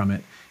feedback from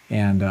it.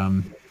 And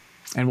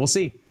we'll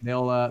see.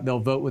 They'll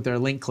vote with their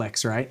link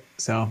clicks, right?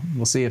 So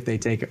we'll see if they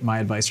take my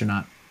advice or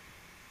not.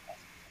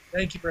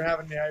 Thank you for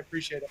having me. I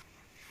appreciate it.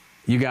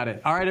 You got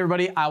it. All right,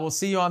 everybody. I will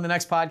see you on the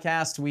next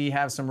podcast. We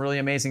have some really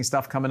amazing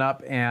stuff coming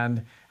up,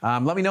 and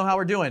let me know how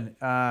we're doing.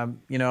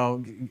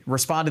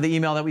 Respond to the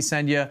email that we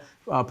send you.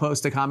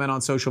 Post a comment on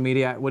social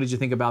media. What did you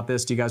think about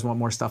this? Do you guys want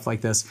more stuff like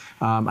this?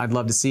 I'd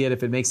love to see it.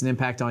 If it makes an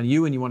impact on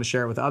you and you want to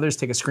share it with others,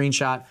 take a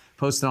screenshot,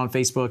 post it on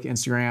Facebook,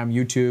 Instagram,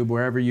 YouTube,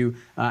 wherever you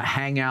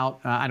hang out.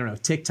 I don't know,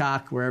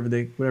 TikTok, whatever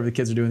the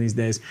kids are doing these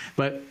days.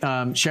 But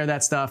share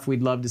that stuff.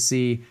 We'd love to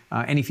see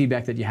any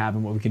feedback that you have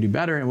and what we can do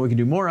better and what we can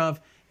do more of.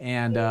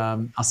 And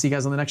I'll see you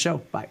guys on the next show.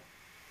 Bye.